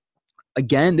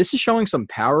 again, this is showing some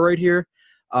power right here.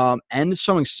 And it's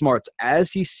showing smarts.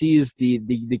 As he sees the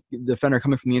defender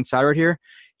coming from the inside right here,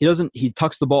 he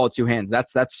tucks the ball with two hands.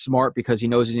 That's smart because he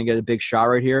knows he's gonna get a big shot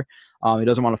right here. He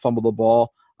doesn't want to fumble the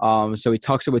ball. So he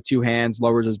tucks it with two hands,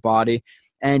 lowers his body,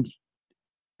 and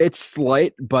it's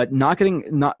slight, but not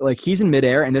like he's in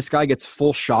midair and this guy gets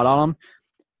full shot on him.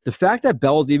 The fact that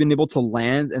Bell is even able to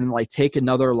land and like take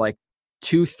another like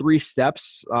 2-3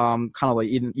 steps, kind of like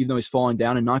even though he's falling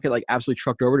down and not get like absolutely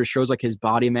trucked over, just shows like his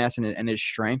body mass and his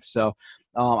strength. So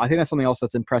I think that's something else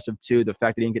that's impressive too. The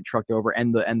fact that he didn't get trucked over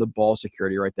and the ball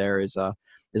security right there is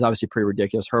obviously pretty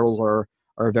ridiculous. Hurdles are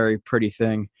a very pretty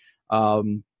thing,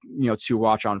 to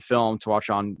watch on film, to watch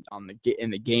in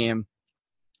the game.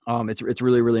 It's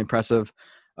really, really impressive.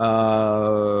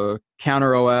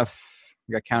 Counter OF,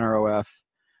 we got counter OF.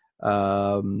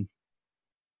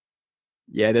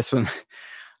 Yeah, this one,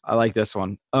 I like this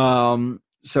one.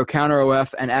 So counter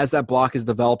OF, and as that block is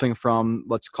developing from,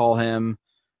 let's call him,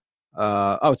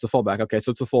 it's the fullback. Okay,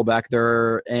 so it's the fullback.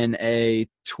 They're in a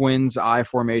twins I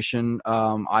formation.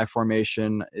 I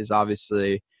formation is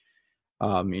obviously,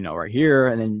 right here,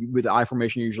 and then with the I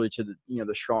formation, usually to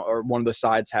the strong or one of the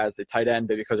sides has the tight end,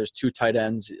 but because there's two tight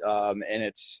ends, and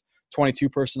it's 22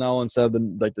 personnel instead of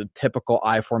the typical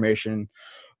I formation.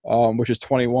 Which is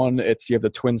 21. You have the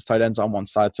twins tight ends on one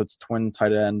side, so it's twin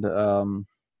tight end,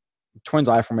 twins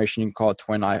I formation. You can call it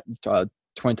twin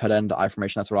tight end I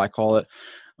formation. That's what I call it.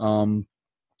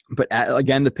 But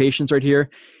again, the patience right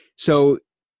here. So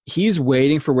he's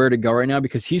waiting for where to go right now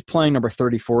because he's playing number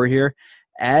 34 here.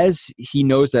 As he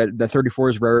knows that the 34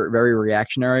 is very, very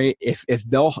reactionary. If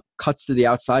Bell cuts to the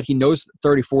outside, he knows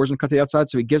 34 is going to cut to the outside,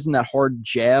 so he gives him that hard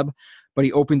jab. But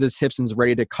he opens his hips and is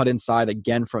ready to cut inside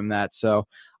again from that. So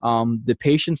the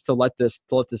patience to let this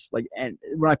like, and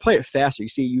when I play it faster, you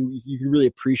see, you really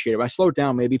appreciate it. When I slow it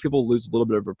down, maybe people lose a little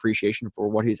bit of appreciation for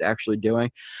what he's actually doing.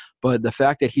 But the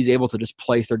fact that he's able to just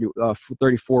play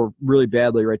 34 really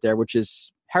badly right there, which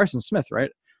is Harrison Smith,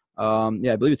 right?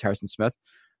 Yeah, I believe it's Harrison Smith.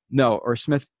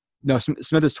 Smith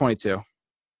is 22,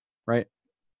 right?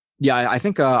 Yeah, I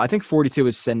think 42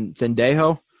 is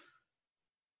Sendejo.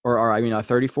 Or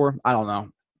 34. I don't know.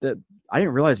 I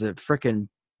didn't realize that frickin'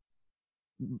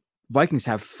 Vikings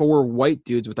have 4 white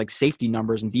dudes with like safety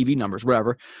numbers and DB numbers,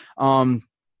 whatever.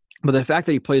 But the fact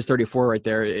that he plays 34 right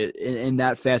there in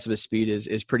that fast of a speed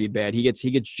is pretty bad. He gets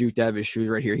juked out of his shoes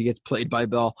right here. He gets played by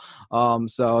Bell.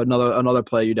 So another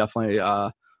play you definitely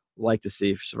like to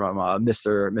see from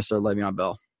Mr. Le'Veon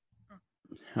Bell.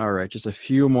 All right, just a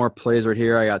few more plays right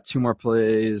here. I got 2 more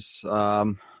plays. I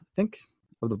think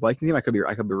of the Vikings game. I could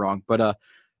be wrong, but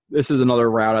this is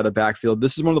another route out of the backfield.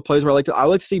 This is one of the plays where I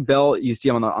like to see Bell. You see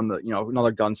him on the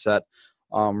another gun set.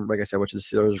 Like I said, which the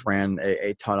Steelers ran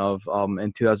a ton of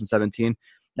in 2017.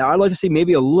 Now, I'd like to see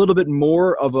maybe a little bit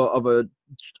more of a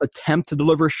attempt to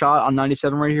deliver a shot on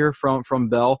 97 right here from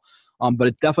Bell. But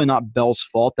it's definitely not Bell's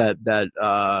fault that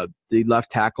the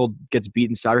left tackle gets beat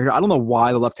inside right here. I don't know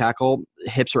why the left tackle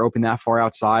hips are open that far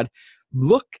outside.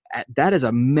 Look at that is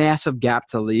a massive gap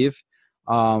to leave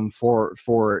for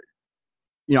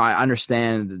I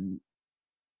understand.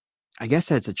 I guess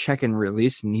that's a check and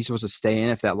release, and he's supposed to stay in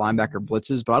if that linebacker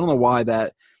blitzes. But I don't know why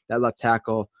that left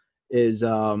tackle is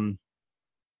playing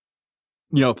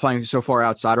so far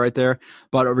outside right there.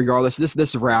 But regardless,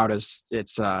 this route is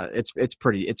it's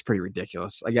pretty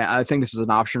ridiculous. Again, I think this is an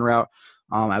option route,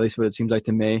 at least what it seems like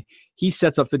to me. He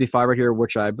sets up 55 right here,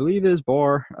 which I believe is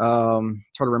Barr. It's hard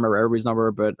to remember everybody's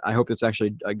number, but I hope it's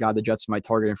actually a guy the Jets might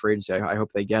target in free agency. I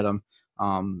hope they get him.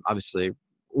 Obviously,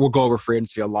 we'll go over free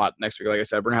agency a lot next week. Like I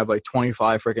said, we're gonna have like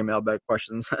 25 freaking mailbag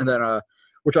questions, and then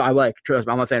which I like. Trust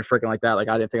me, I'm not saying freaking like that. Like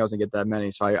I didn't think I was gonna get that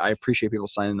many, so I appreciate people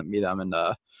sending me them, and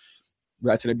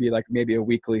that's gonna be like maybe a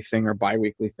weekly thing or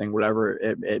bi-weekly thing, whatever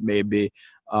it may be.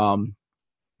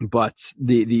 But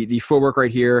the footwork right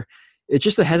here, it's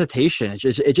just the hesitation.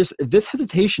 This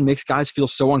hesitation makes guys feel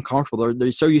so uncomfortable.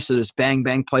 They're so used to this bang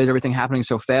plays, everything happening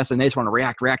so fast, and they just want to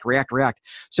react.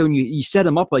 So when you set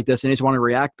them up like this, and they just want to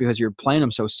react because you're playing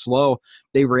them so slow,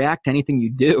 they react to anything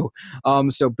you do.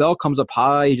 So Bell comes up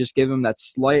high, you just give him that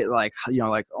slight I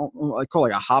call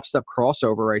it a hop step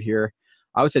crossover right here.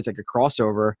 I would say it's like a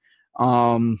crossover.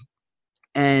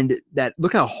 And that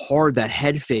look how hard that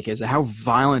head fake is, how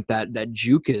violent that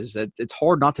juke is. That it's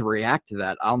hard not to react to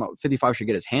that. I don't know. 55 should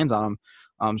get his hands on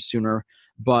him sooner.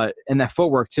 But and that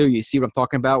footwork too. You see what I'm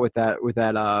talking about with that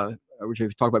which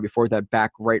we've talked about before. That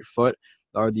back right foot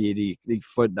or the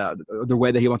foot the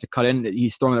way that he wants to cut in.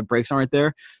 He's throwing the brakes on right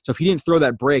there. So if he didn't throw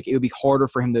that brake, it would be harder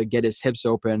for him to get his hips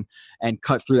open and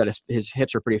cut through that. His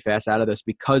hips are pretty fast out of this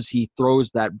because he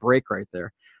throws that brake right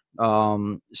there.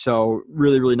 So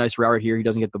really, really nice route right here. He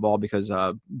doesn't get the ball because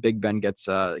Big Ben gets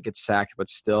sacked, but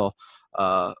still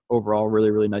overall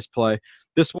really, really nice play.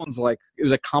 This one's like it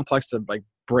was a complex to like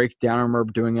break down. I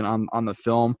remember doing it on the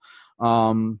film.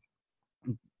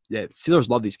 Yeah, Steelers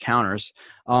love these counters.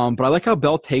 But I like how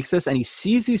Bell takes this and he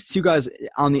sees these two guys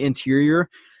on the interior,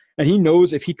 and he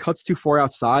knows if he cuts too far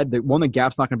outside, that the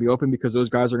gap's not going to be open because those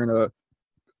guys are going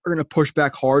to push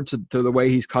back hard to the way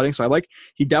he's cutting. So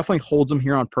he definitely holds him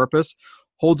here on purpose.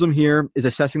 Holds him here, is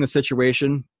assessing the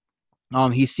situation.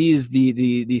 He sees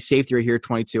the safety right here,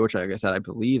 22, which like I said, I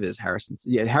believe is Harrison.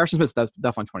 Yeah, Harrison Smith's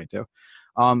definitely 22.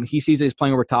 He sees that he's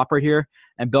playing over top right here,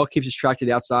 and Bell keeps his track to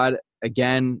the outside.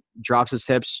 Again, drops his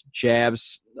hips,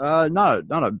 jabs. Not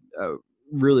a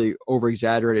really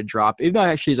over-exaggerated drop. Even though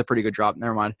actually is a pretty good drop.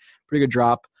 Never mind. Pretty good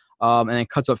drop. And then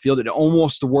cuts upfield. It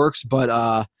almost works,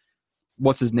 but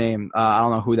what's his name? I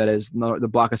don't know who that is. The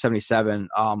block of 77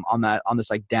 on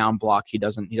this like down block.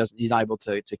 He's not able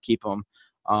to keep him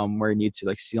where he needs to,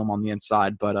 like seal him on the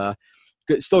inside. But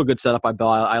still a good setup by Bell.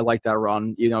 I like that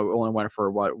run. Only went for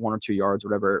 1 or 2 yards,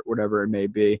 whatever it may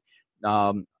be.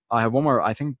 I have one more.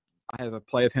 I think I have a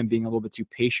play of him being a little bit too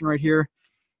patient right here.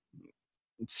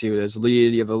 Let's see what it is.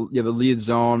 Lead. You have a lead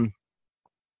zone.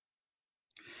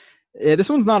 Yeah, this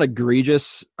one's not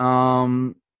egregious.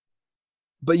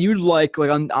 But you'd like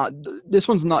on this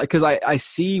one's not, because I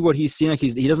see what he's seeing. Like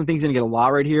he doesn't think he's gonna get a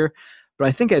lot right here. But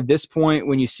I think at this point,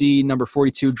 when you see number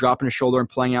 42 dropping his shoulder and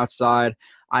playing outside,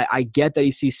 I get that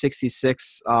he sees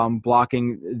 66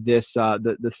 blocking this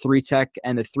the 3-tech,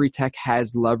 and the 3-tech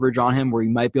has leverage on him where he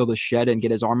might be able to shed and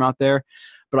get his arm out there.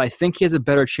 But I think he has a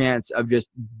better chance of just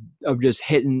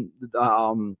hitting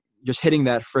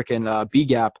that frickin' B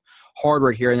gap hard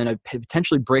right here, and then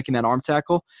potentially breaking that arm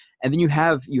tackle. And then you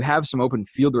have some open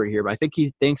field right here. But I think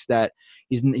he thinks that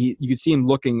you can see him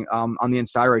looking on the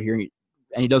inside right here, and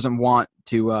he doesn't want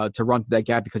to run through that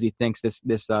gap because he thinks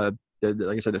this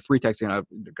like I said, the 3-tech's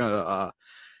gonna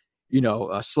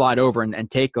slide over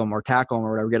and take him or tackle him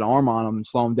or whatever, get an arm on him and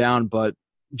slow him down. But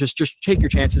just take your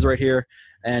chances right here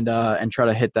and try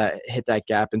to hit that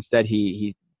gap. Instead,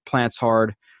 he plants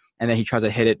hard, and then he tries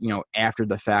to hit it after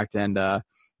the fact, and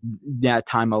that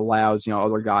time allows,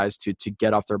 other guys to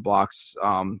get off their blocks,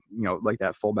 like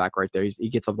that fullback right there. He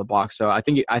gets off the block. So I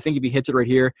think if he hits it right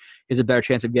here, he has a better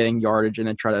chance of getting yardage and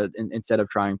then instead of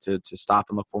trying to stop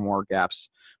and look for more gaps.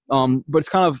 But it's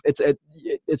kind of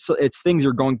it's things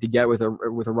you're going to get with a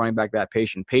running back that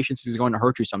patient. Patience is going to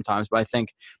hurt you sometimes, but I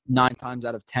think 9 times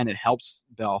out of 10 it helps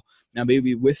Bell. Now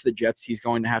maybe with the Jets he's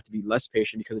going to have to be less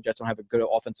patient because the Jets don't have a good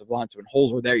offensive line. So when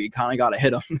holes are there, you kind of got to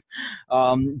hit them.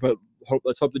 But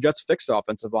let's hope the Jets fix the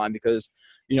offensive line because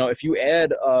if you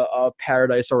add a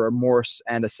Paradise or a Morse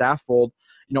and a Saffold,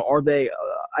 are they?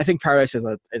 I think Paradise is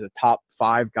a top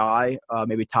 5 guy,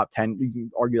 maybe top 10. You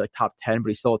can argue like top 10, but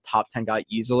he's still a top 10 guy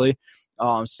easily.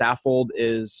 Saffold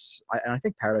is, and I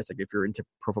think Paradise. Like if you're into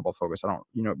Pro Football Focus, I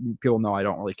don't. People know I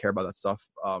don't really care about that stuff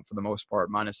for the most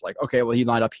part. Minus like, okay, well he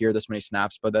lined up here this many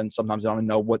snaps, but then sometimes I don't even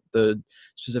know what the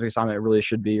specific assignment really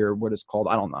should be or what it's called.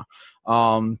 I don't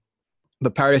know.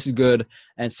 But Paradise is good,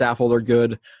 and Saffold are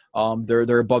good.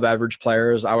 They're above average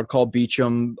players. I would call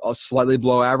Beecham slightly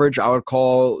below average. I would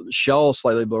call Shell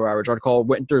slightly below average. I would call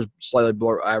Winters slightly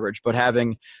below average. But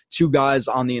having 2 guys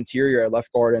on the interior at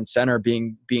left guard and center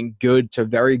being good to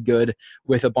very good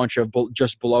with a bunch of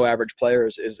just below average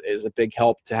players is a big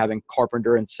help to having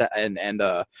Carpenter and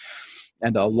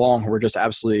Long, who are just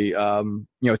absolutely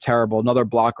terrible. Another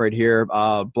block right here,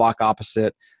 block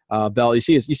opposite. Bell, you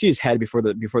see his head before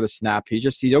the snap.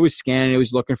 He's always scanning,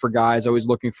 always looking for guys, always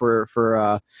looking for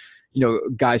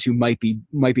guys who might be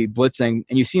blitzing.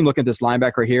 And you see him looking at this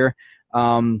linebacker right here.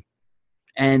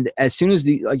 And as soon as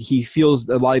he feels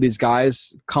a lot of these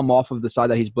guys come off of the side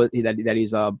that he's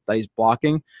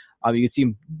blocking, you can see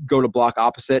him go to block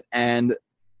opposite and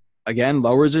again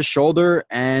lowers his shoulder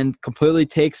and completely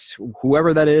takes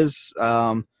whoever that is.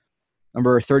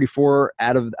 Number 34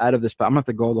 out of this. I'm gonna have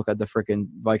to go look at the freaking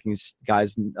Vikings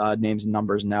guys' names and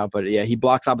numbers now. But yeah, he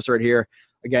blocks opposite right here.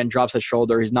 Again, drops his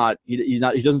shoulder. He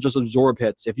doesn't just absorb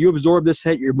hits. If you absorb this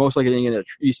hit, you're most likely going to.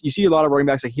 You see a lot of running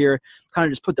backs like here, kind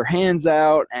of just put their hands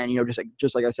out and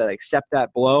just like I said, accept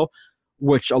that blow.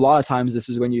 Which a lot of times this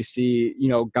is when you see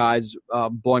guys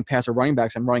blowing past their running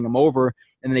backs and running them over,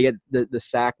 and then they get the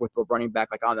sack with the running back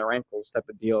like on their ankles type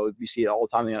of deal. You see it all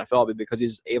the time in the NFL because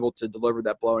he's able to deliver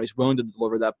that blow and he's willing to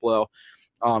deliver that blow.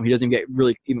 He doesn't get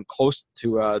really even close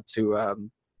to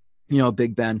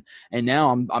Big Ben. And now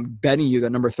I'm betting you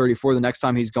that number 34, the next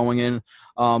time he's going in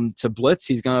to blitz,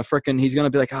 he's gonna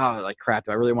be like crap.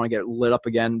 Do I really want to get lit up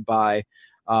again by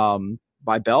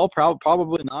Bell?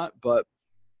 Probably not, but.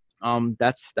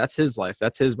 That's his life.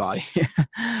 That's his body.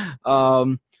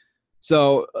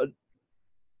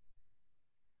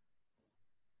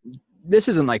 This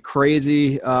isn't like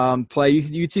crazy play.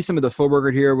 You'd see some of the footwork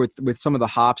right here with some of the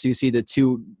hops. You see the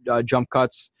 2 jump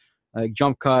cuts,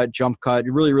 jump cut.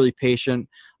 Really, really patient.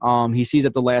 He sees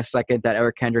at the last second that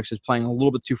Eric Kendricks is playing a little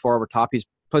bit too far over top. He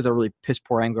plays a really piss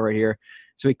poor angle right here,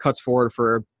 so he cuts forward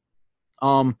for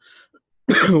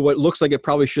what looks like it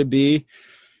probably should be.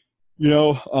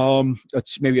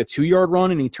 Maybe a 2-yard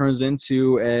run, and he turns it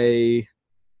into a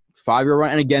 5-yard run.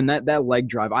 And again, that leg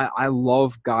drive, I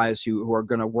love guys who are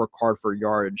going to work hard for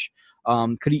yardage.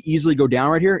 Could he easily go down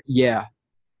right here? Yeah.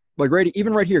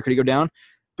 Even right here, could he go down?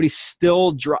 But he's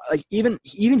still even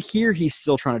here, he's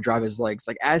still trying to drive his legs.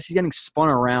 Like as he's getting spun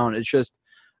around, it's just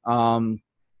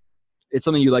it's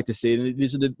something you like to see. And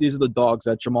these are the dogs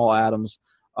that Jamal Adams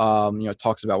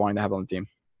talks about wanting to have on the team.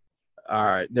 All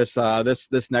right, this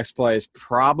next play is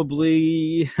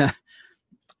probably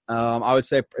I would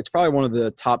say it's probably one of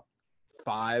the top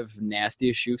 5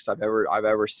 nastiest shoots I've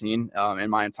ever seen in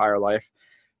my entire life.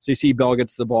 So you see Bell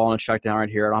gets the ball on a check down right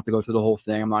here. I don't have to go through the whole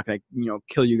thing. I'm not going to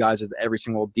kill you guys with every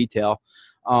single detail.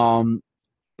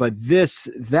 But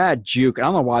that juke, I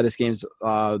don't know why this game's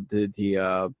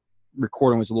the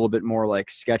recording was a little bit more like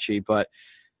sketchy, but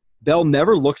Bell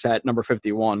never looks at number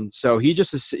 51. So he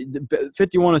just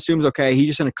 51 assumes, okay, he's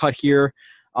just going to cut here.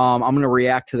 I'm going to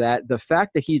react to that. The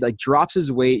fact that he drops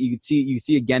his weight, you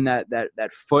see again that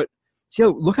foot.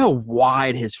 Look how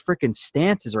wide his freaking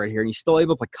stance is right here, and he's still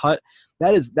able to cut.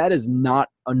 That is not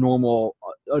a normal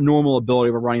ability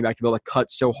of a running back to be able to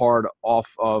cut so hard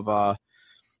off of a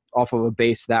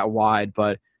base that wide.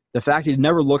 But the fact he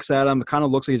never looks at him, it kind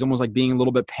of looks like he's almost like being a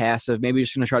little bit passive. Maybe he's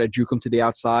just going to try to juke him to the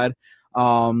outside.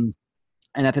 And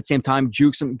at the same time,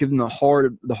 jukes him, give him the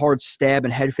hard stab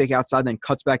and head fake outside, then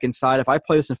cuts back inside. If I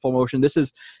play this in full motion, that's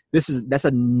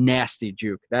a nasty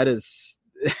juke. That is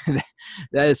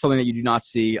something that you do not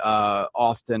see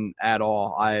often at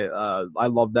all. I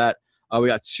love that. We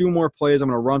got 2 more plays. I'm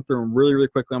going to run through them really, really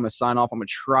quickly. I'm going to sign off. I'm going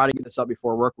to try to get this up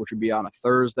before work, which would be on a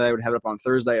Thursday. I would have it up on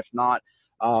Thursday. If not,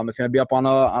 It's going to be up on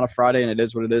a Friday, and it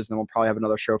is what it is. And then we'll probably have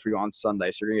another show for you on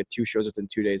Sunday. So you're going to get 2 shows within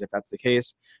 2 days if that's the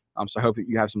case. So I hope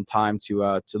you have some time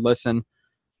to listen.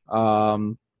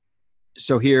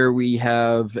 So here we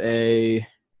have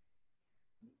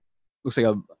looks like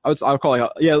I would call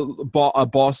it a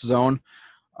boss zone.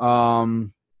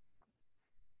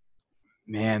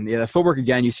 Man, yeah, the footwork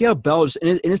again. You see how Bell just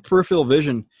in his peripheral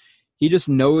vision, he just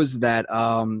knows that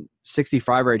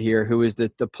 65 right here, who is the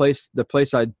play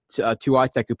side 2-eye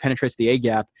tech who penetrates the A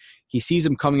gap. He sees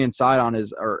him coming inside on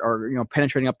his or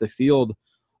penetrating up the field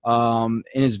in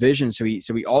his vision. So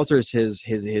he alters his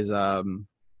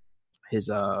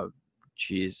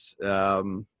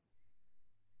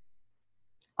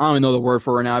I don't even know the word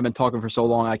for it now. I've been talking for so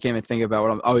long I can't even think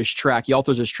about his track. He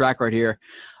alters his track right here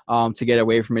to get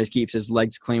away from it. He keeps his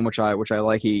legs clean, which I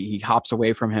like. He hops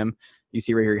away from him. You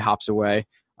see right here, he hops away,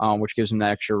 which gives him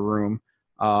that extra room.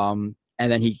 And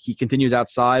then he continues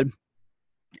outside,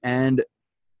 and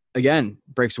again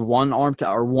breaks one arm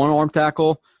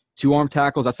tackle, 2 arm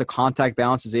tackles. That's the contact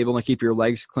balance. Is able to keep your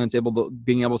legs clean. It's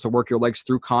being able to work your legs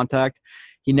through contact.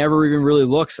 He never even really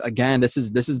looks. Again, this is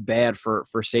bad for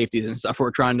safeties and stuff.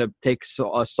 We're trying to take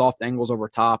soft angles over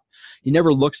top. He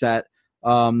never looks at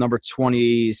number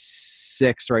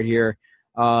 26 right here.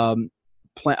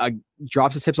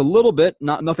 Drops his hips a little bit.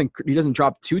 Nothing. He doesn't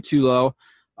drop too low,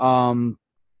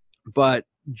 but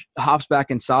hops back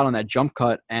inside on that jump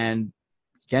cut, and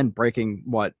again breaking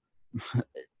what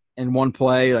in one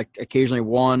play, like occasionally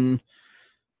 1,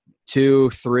 2,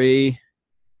 3,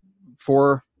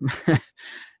 4.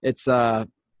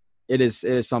 It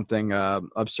is something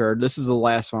absurd. This is the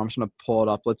last one. I'm just gonna pull it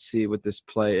up. Let's see what this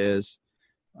play is.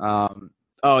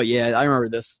 Oh yeah, I remember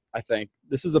this. I think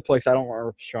this is the place. I don't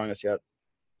remember showing us yet.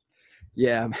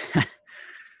 Yeah,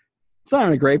 it's not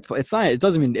even a great play. It's not. It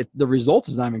doesn't mean the result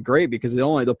is not even great because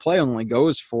the play only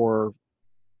goes for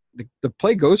the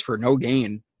play goes for no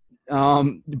gain.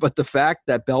 But the fact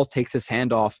that Bell takes his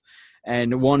hand off,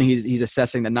 and he's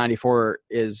assessing that 94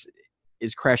 is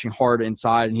crashing hard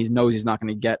inside, and he knows he's not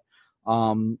going to get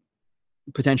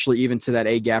potentially even to that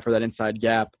A gap or that inside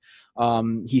gap.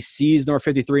 He sees number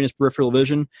 53 in his peripheral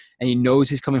vision, and he knows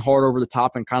he's coming hard over the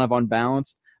top and kind of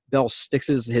unbalanced. Bell sticks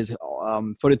his feet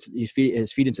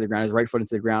into the ground, his right foot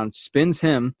into the ground, spins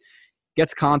him,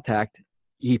 gets contact.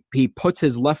 He puts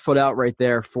his left foot out right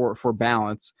there for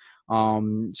balance.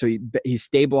 So he's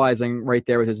stabilizing right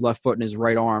there with his left foot and his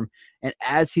right arm. And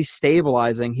as he's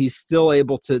stabilizing, he's still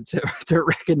able to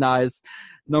recognize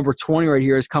number 20 right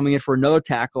here is coming in for another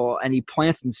tackle, and he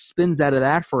plants and spins out of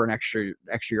that for an extra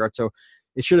yard. So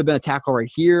it should have been a tackle right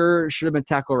here. Should have been a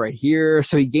tackle right here.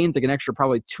 So he gained like an extra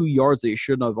probably 2 yards that he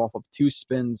shouldn't have off of 2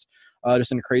 spins,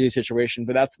 just in a crazy situation.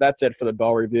 But that's it for the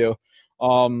Bell review.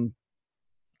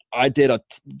 I did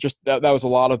that was a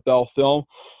lot of Bell film.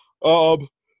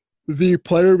 The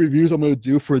player reviews I'm going to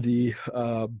do for the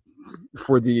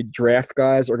draft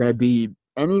guys are going to be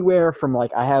anywhere from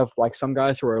I have some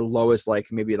guys who are low as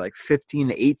maybe 15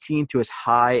 to 18 to as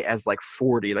high as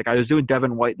 40. I was doing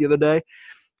Devin White the other day,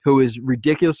 who is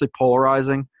ridiculously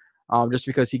polarizing, just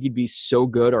because he could be so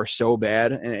good or so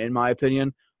bad in my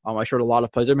opinion. I showed a lot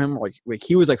of plays of him.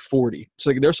 He was 40.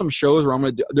 So there's some shows where I'm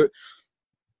going to do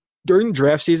during the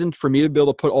draft season for me to be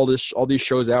able to put all these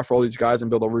shows out for all these guys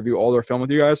and be able to review all their film with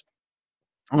you guys.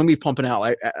 I'm going to be pumping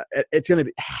out. It's going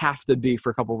to have to be for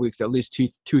a couple of weeks, at least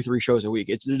 2-3 shows a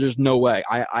week. There's no way.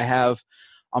 I'm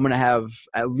going to have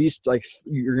at least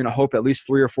you're going to hope at least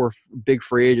 3 or 4 big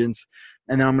free agents.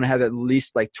 And then I'm going to have at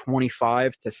least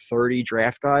 25 to 30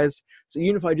 draft guys. So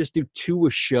even if I just do 2 a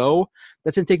show,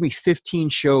 that's going to take me 15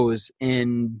 shows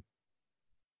in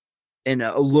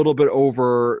a little bit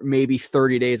over maybe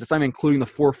 30 days. That's not including the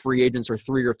 4 free agents or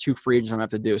 3 or 2 free agents I'm going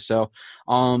to have to do. So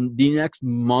the next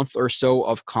month or so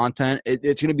of content,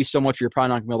 it's going to be so much you're probably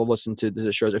not going to be able to listen to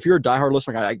the shows. If you're a diehard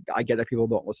listener, I get that people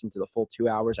don't listen to the full 2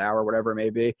 hours, hour, whatever it may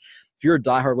be. If you're a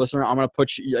diehard listener, I'm going to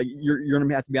put you, you're going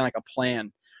to have to be on a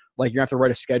plan. You're going to have to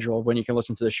write a schedule of when you can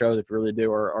listen to the shows if you really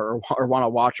do or want to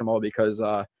watch them all because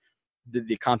the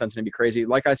content's going to be crazy.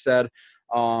 Like I said,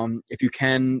 if you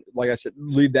can,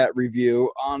 leave that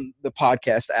review on the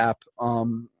podcast app.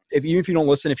 Even if you don't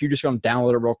listen, if you just want to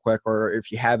download it real quick, or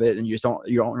if you have it and you're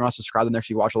not subscribed, the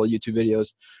next you watch all the YouTube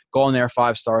videos, go on there,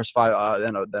 5 stars,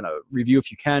 then a review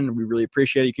if you can. We really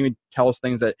appreciate it. You can even tell us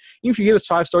things that even if you give us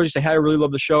 5 stars, you say, hey, I really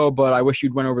love the show, but I wish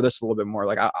you'd went over this a little bit more.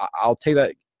 I'll take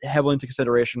that heavily into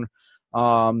consideration.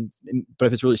 But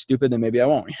if it's really stupid, then maybe I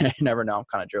won't. You never know. I'm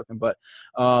kind of joking, but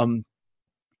I'm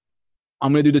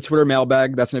going to do the Twitter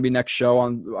mailbag. That's going to be next show.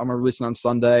 I'm going to release it on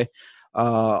Sunday.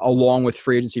 along with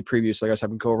free agency previews. So I guess I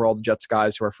can go over all the Jets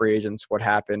guys who are free agents, what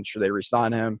happened, should they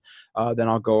re-sign him? Then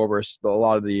I'll go over a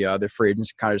lot of the free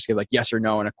agents, kind of just give like yes or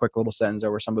no in a quick little sentence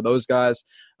over some of those guys.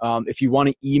 If you want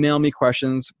to email me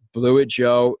questions, Blewett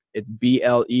Joe, it's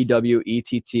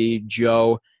BLEWETT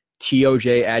Joe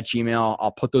TOJ@gmail.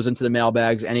 I'll put those into the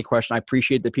mailbags. Any question. I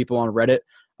appreciate the people on Reddit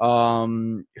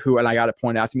who, and I got it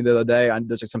pointed out to me the other day,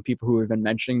 there's like some people who have been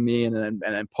mentioning me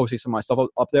and posting some of my stuff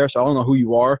up there. So I don't know who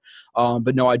you are,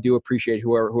 but no, I do appreciate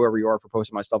whoever you are for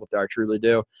posting my stuff up there. I truly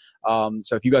do.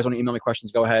 So if you guys want to email me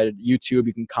questions, go ahead. YouTube,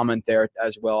 you can comment there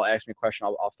as well. Ask me a question.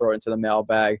 I'll throw it into the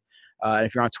mailbag. And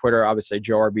if you're on Twitter, obviously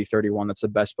Joe RB31. That's the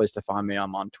best place to find me.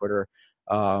 I'm on Twitter,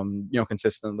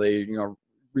 consistently,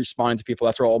 responding to people.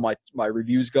 That's where all my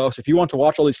reviews go. So if you want to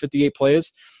watch all these 58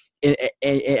 plays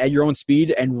at your own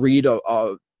speed and read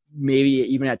maybe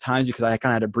even at times, because I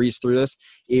kind of had to breeze through this,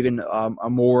 even a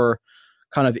more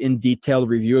kind of in detailed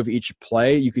review of each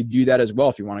play, you could do that as well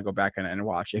if you want to go back and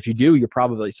watch. If you do, you're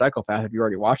probably a psychopath if you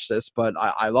already watched this, but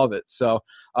I love it. So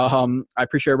I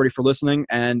appreciate everybody for listening,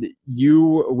 and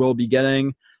you will be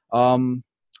getting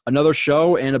another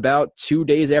show in about 2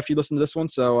 days after you listen to this one.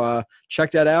 So check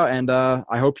that out. And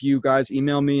I hope you guys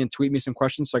email me and tweet me some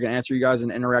questions so I can answer you guys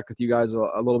and interact with you guys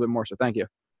a little bit more. So thank you.